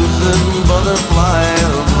bright elusive butterfly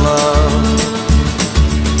of love.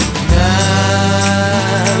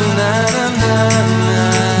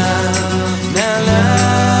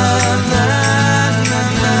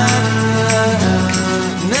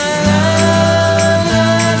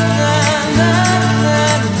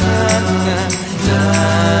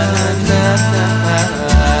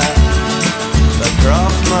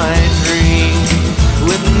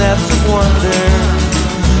 Nets of wonder,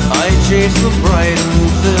 I chase the bright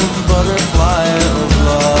elusive butterfly of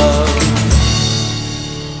love.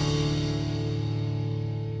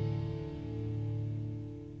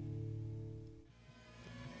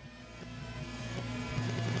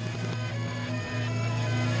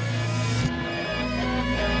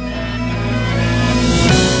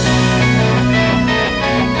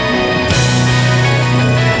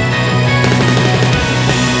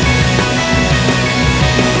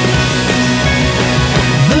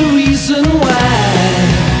 reason why.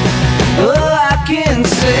 Oh, I can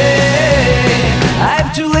say I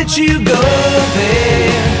have to let you go,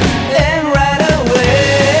 babe, and right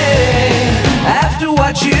away. After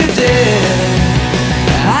what you did,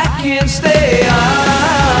 I can't stay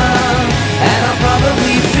on, and I'll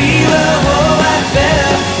probably feel a whole lot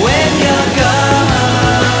better when you're gone.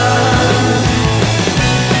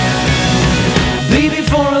 Baby,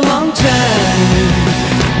 for a long time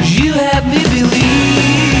you had me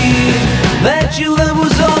believe that your love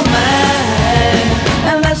was all mine,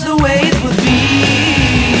 and that's the way it would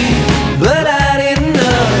be. But I didn't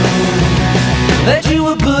know that you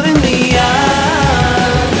were putting me on,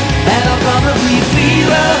 and I'll probably feel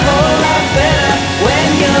a whole lot better when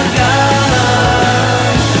you're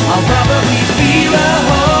gone. I'll probably feel a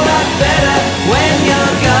whole lot better when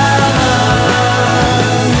you're gone.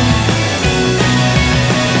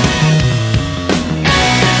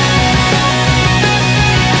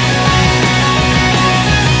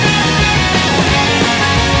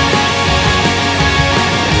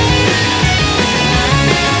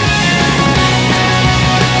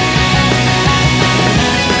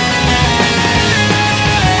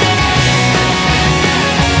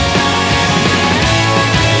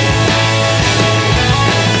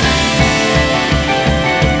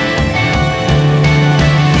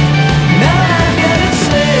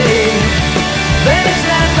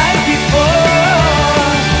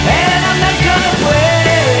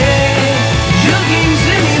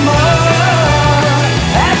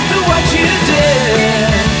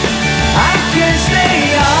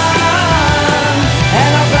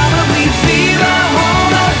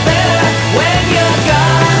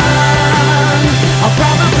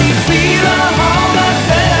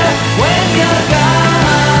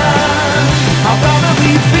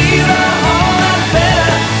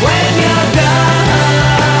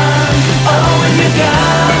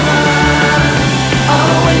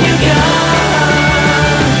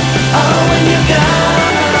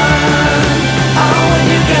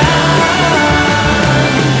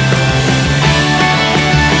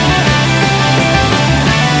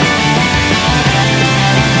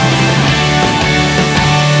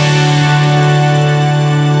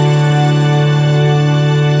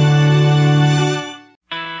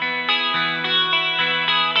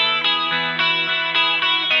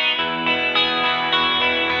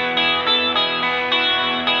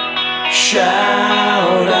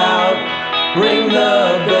 Shout out, ring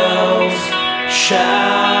the bells.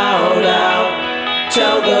 Shout out,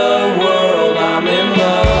 tell the world I'm in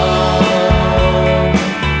love.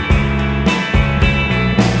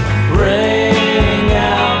 Ring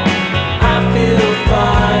out, I feel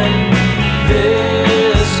fine.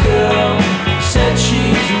 This girl said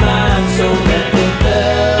she's mine, so let the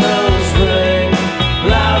bells ring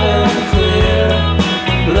loud and clear.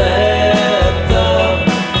 Let the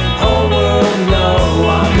whole world know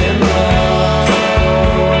I'm in love.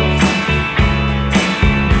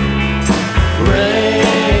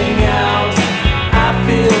 Ring out, I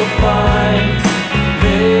feel fine.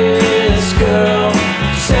 This girl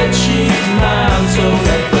said she's mine, so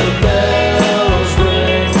let the bells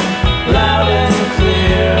ring loud and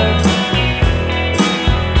clear.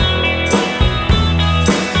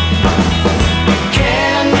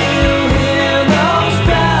 Can you hear those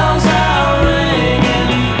bells are ringing?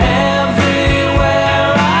 Everywhere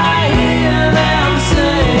I hear them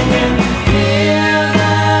singing. Hear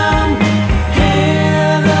them,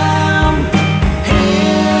 hear them,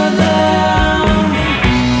 hear them.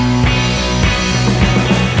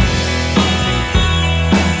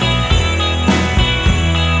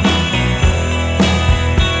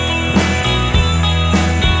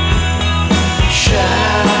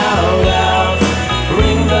 Shout out,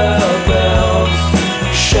 ring the bells.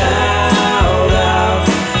 Shout out,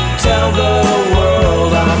 tell the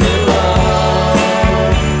world I'm in love.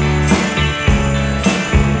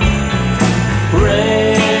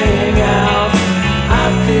 Ring out, I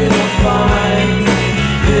feel fine.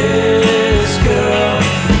 This girl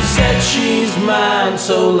said she's mine,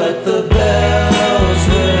 so let the bells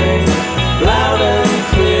ring loud and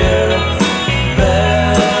clear.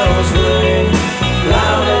 Bells ring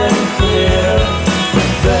loud and clear.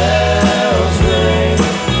 Bells ring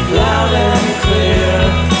loud and clear.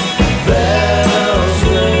 Bells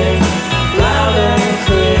ring loud and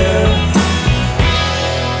clear.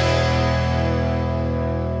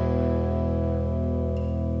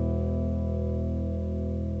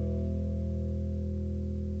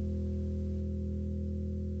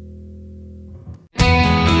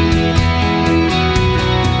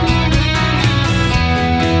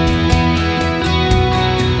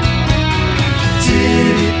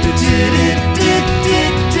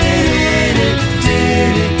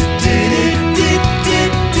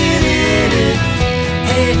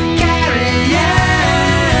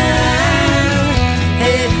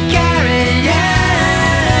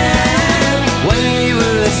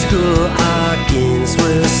 simple, our games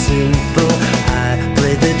were simple. I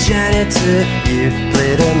played the janitor, you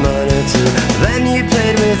played a monitor. Then you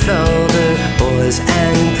played with all the boys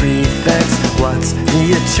and prefects. What's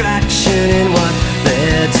the attraction in what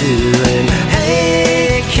they're doing?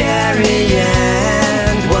 Hey, Carrie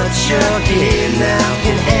Ann, what's your game now?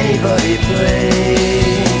 Can anybody play?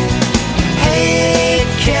 Hey,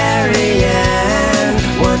 Carrie Ann,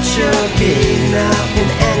 what's your game now? Can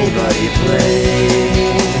anybody play?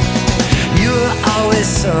 You're always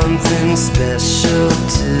something special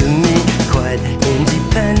to me, quite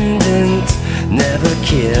independent, never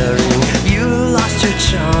caring. You lost your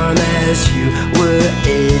charm as you were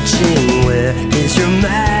aging. Where is your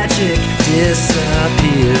magic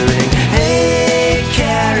disappearing? Hey,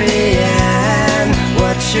 Carrie Ann,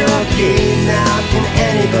 what's your game now? Can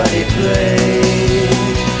anybody play?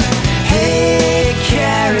 Hey,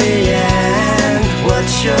 Carrie Ann,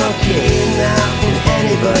 what's your game now? Can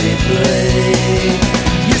anybody play?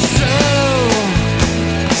 You're so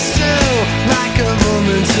like a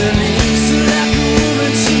woman to me. So like a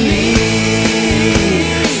woman to me.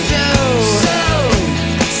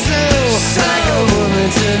 So like a woman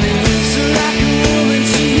to me. So like a woman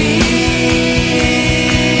to me.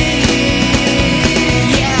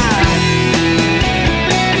 Yeah.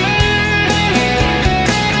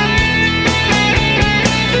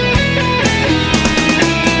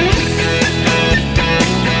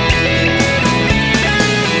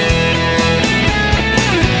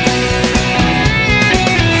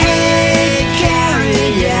 Hey,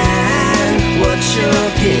 Carrie Ann, what's your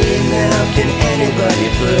game now? Can anybody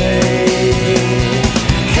play?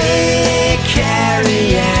 Hey,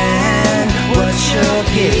 Carrie Ann, what's your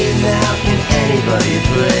game now? Can anybody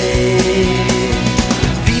play?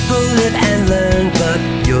 People live and learn, but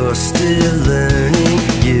you're still learning.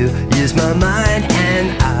 You use my mind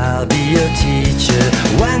and I'll be your teacher.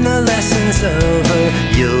 When the lesson's over,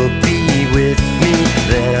 you'll be with me.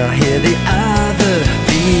 Then I'll hear the other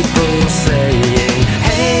people saying,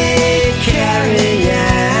 hey, Carrie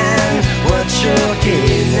Ann, what's your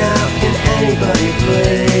game now? Can anybody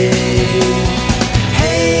play?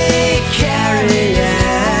 Hey, Carrie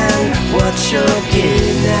Ann, what's your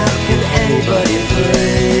game now? Can anybody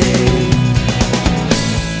play?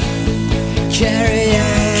 Carrie Ann.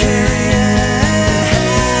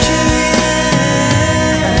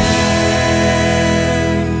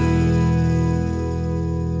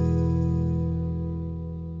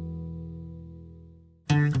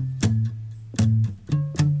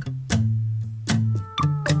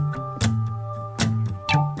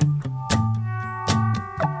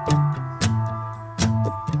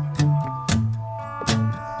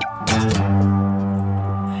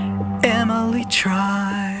 Emily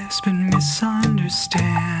tries but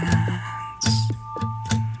misunderstands.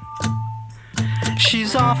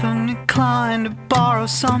 She's often inclined to borrow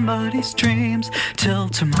somebody's dreams till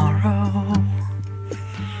tomorrow.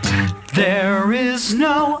 There is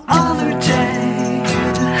no other day.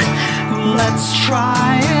 Let's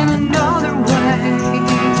try in another way.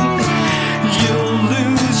 You'll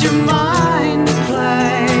lose your mind to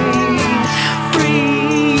play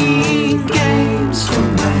free games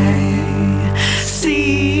away.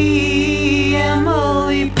 See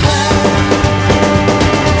Emily play.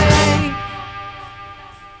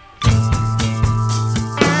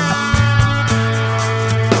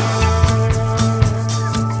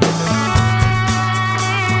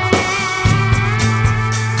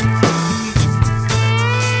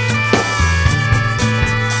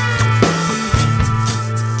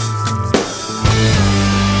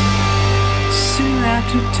 Soon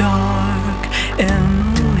after dark,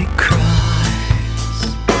 Emily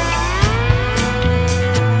cries,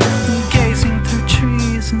 gazing through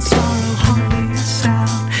trees and sorrow hardly a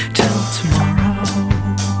sound till tomorrow.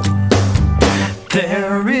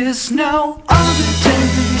 There is no other day.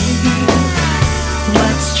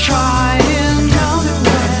 Let's try another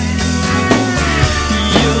way.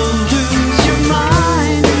 You'll lose your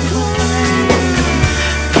mind and play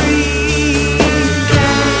free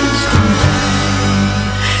games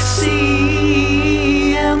tonight.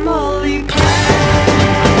 See Emily play.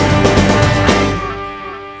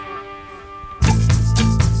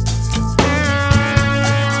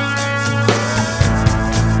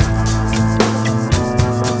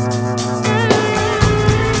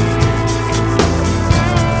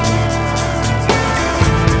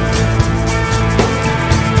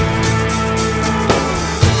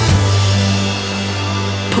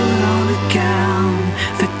 Put on a gown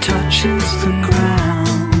that touches the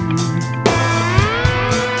ground.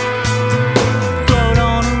 Float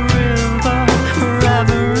on a river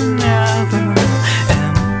forever and ever,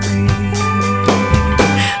 Emily.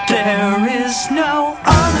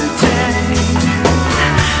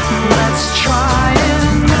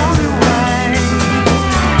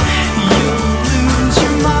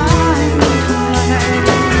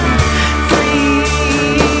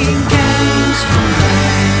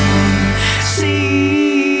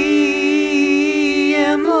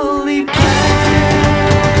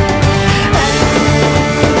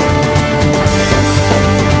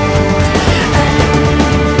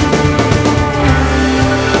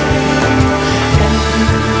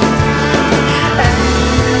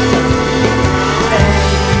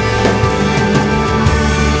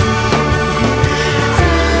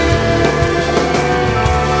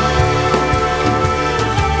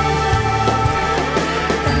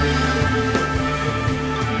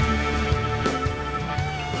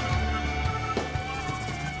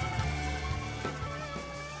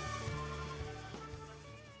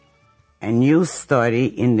 news story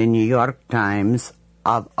in the New York Times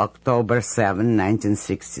of October 7,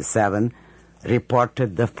 1967,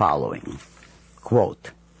 reported the following,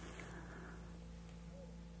 quote,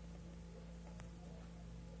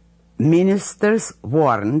 ministers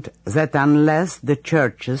warned that unless the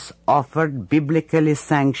churches offered biblically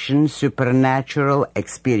sanctioned supernatural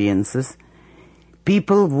experiences,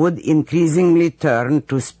 people would increasingly turn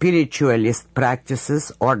to spiritualist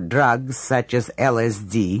practices or drugs such as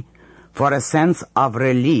LSD for a sense of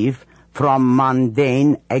relief from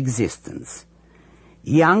mundane existence.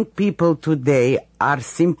 Young people today are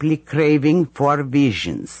simply craving for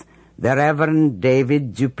visions, the Reverend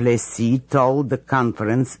David Duplessis told the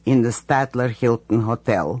conference in the Statler Hilton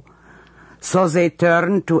Hotel, so they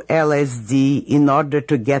turn to LSD in order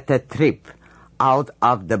to get a trip out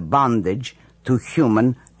of the bondage to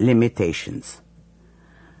human limitations.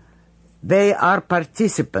 They are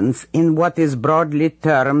participants in what is broadly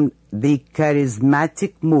termed the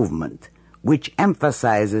charismatic movement, which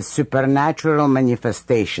emphasizes supernatural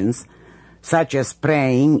manifestations such as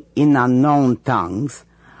praying in unknown tongues,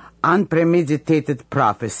 unpremeditated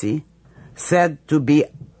prophecy, said to be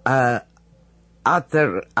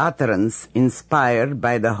utterance inspired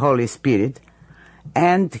by the Holy Spirit,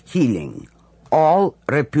 and healing, all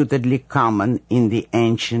reputedly common in the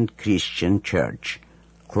ancient Christian church.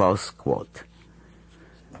 Close quote.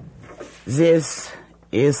 This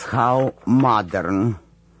is how modern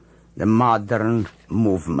the modern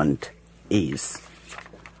movement is.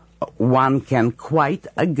 One can quite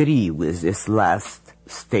agree with this last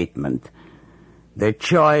statement. The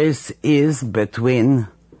choice is between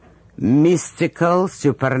mystical,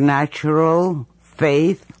 supernatural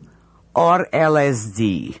faith or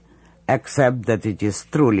LSD, except that it is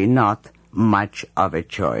truly not much of a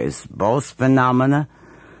choice. Both phenomena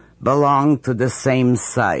belong to the same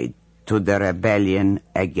side, to the rebellion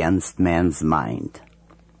against man's mind.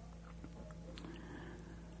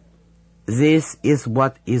 This is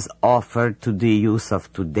what is offered to the youth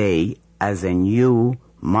of today as a new,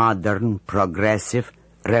 modern, progressive,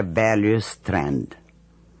 rebellious trend.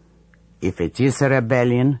 If it is a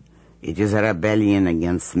rebellion, it is a rebellion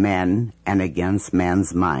against man and against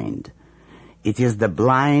man's mind. It is the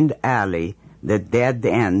blind alley, the dead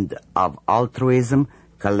end of altruism,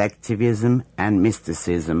 collectivism, and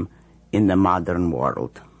mysticism in the modern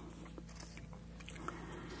world.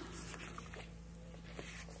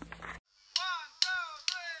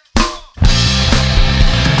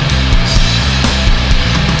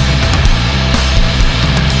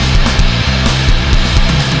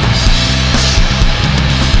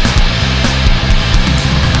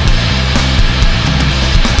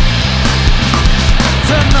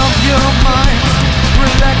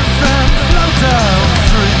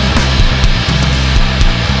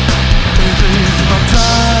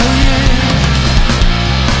 Time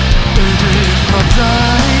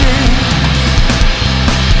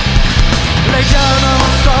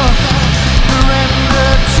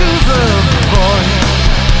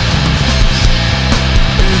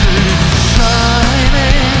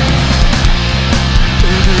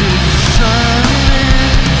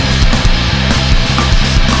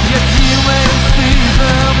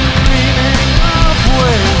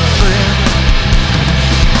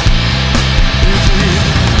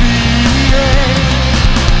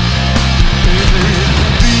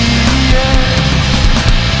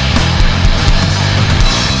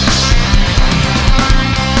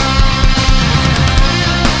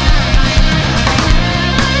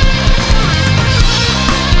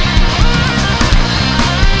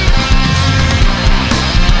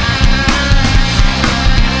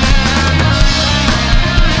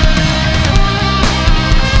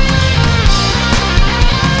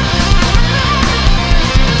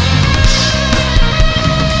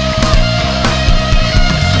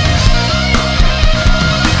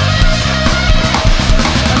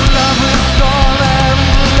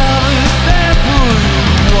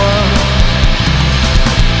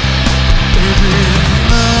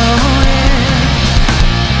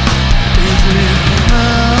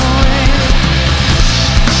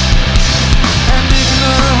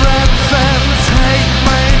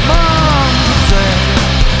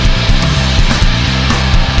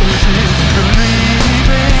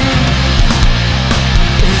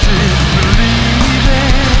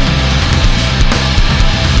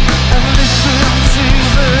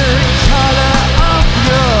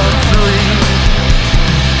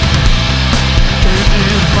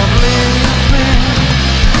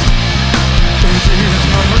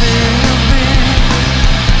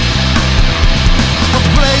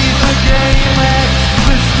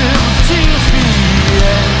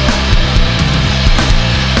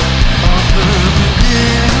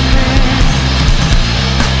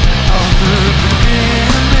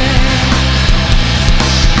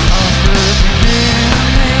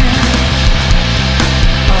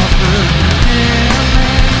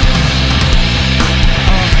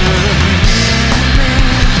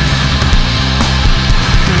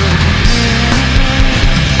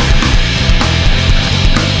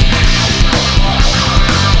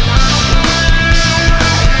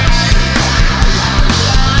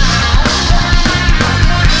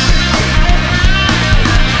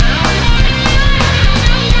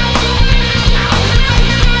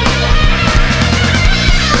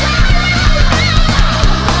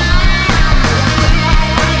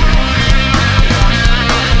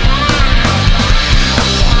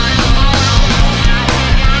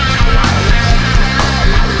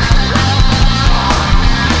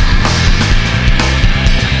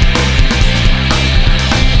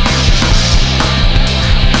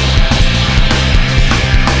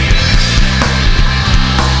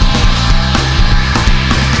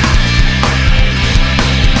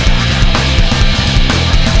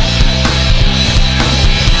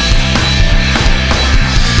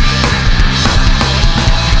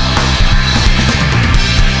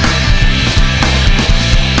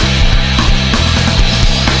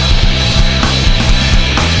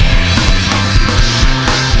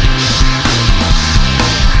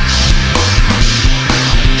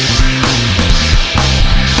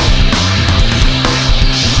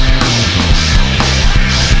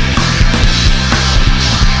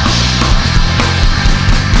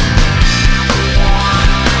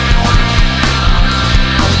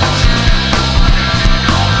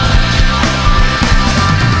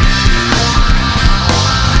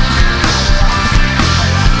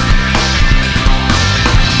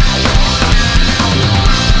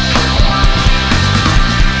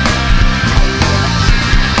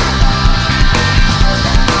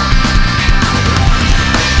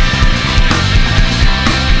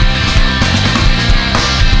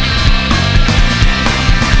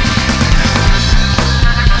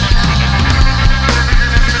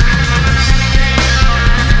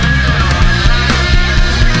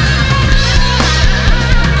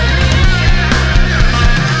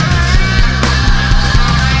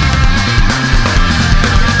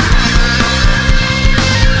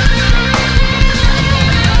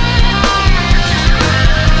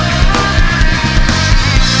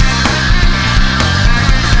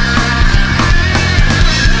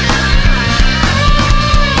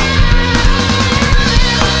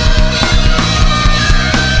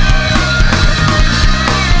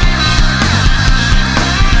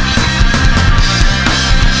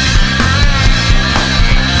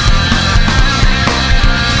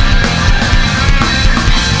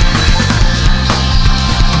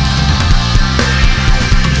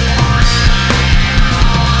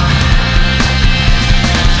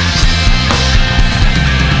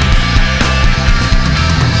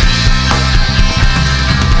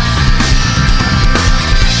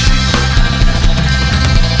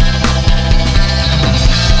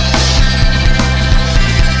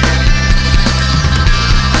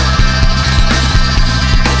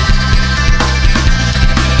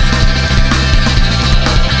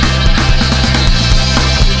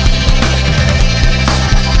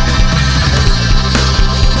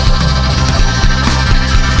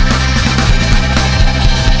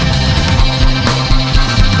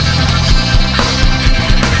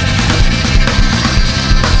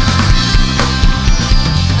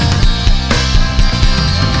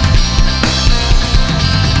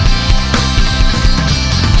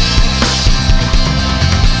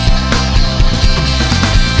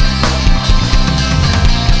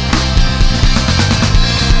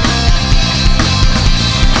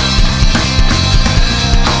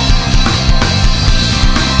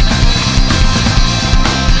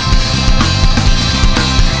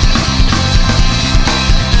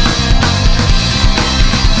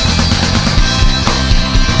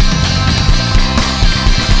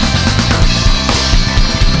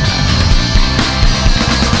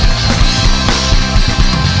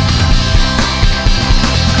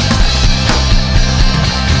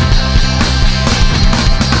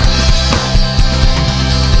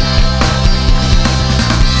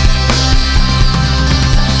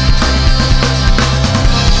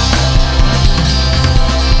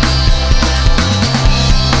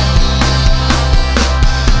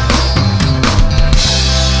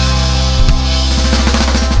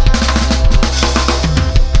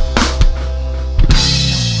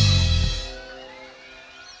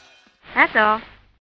That's all.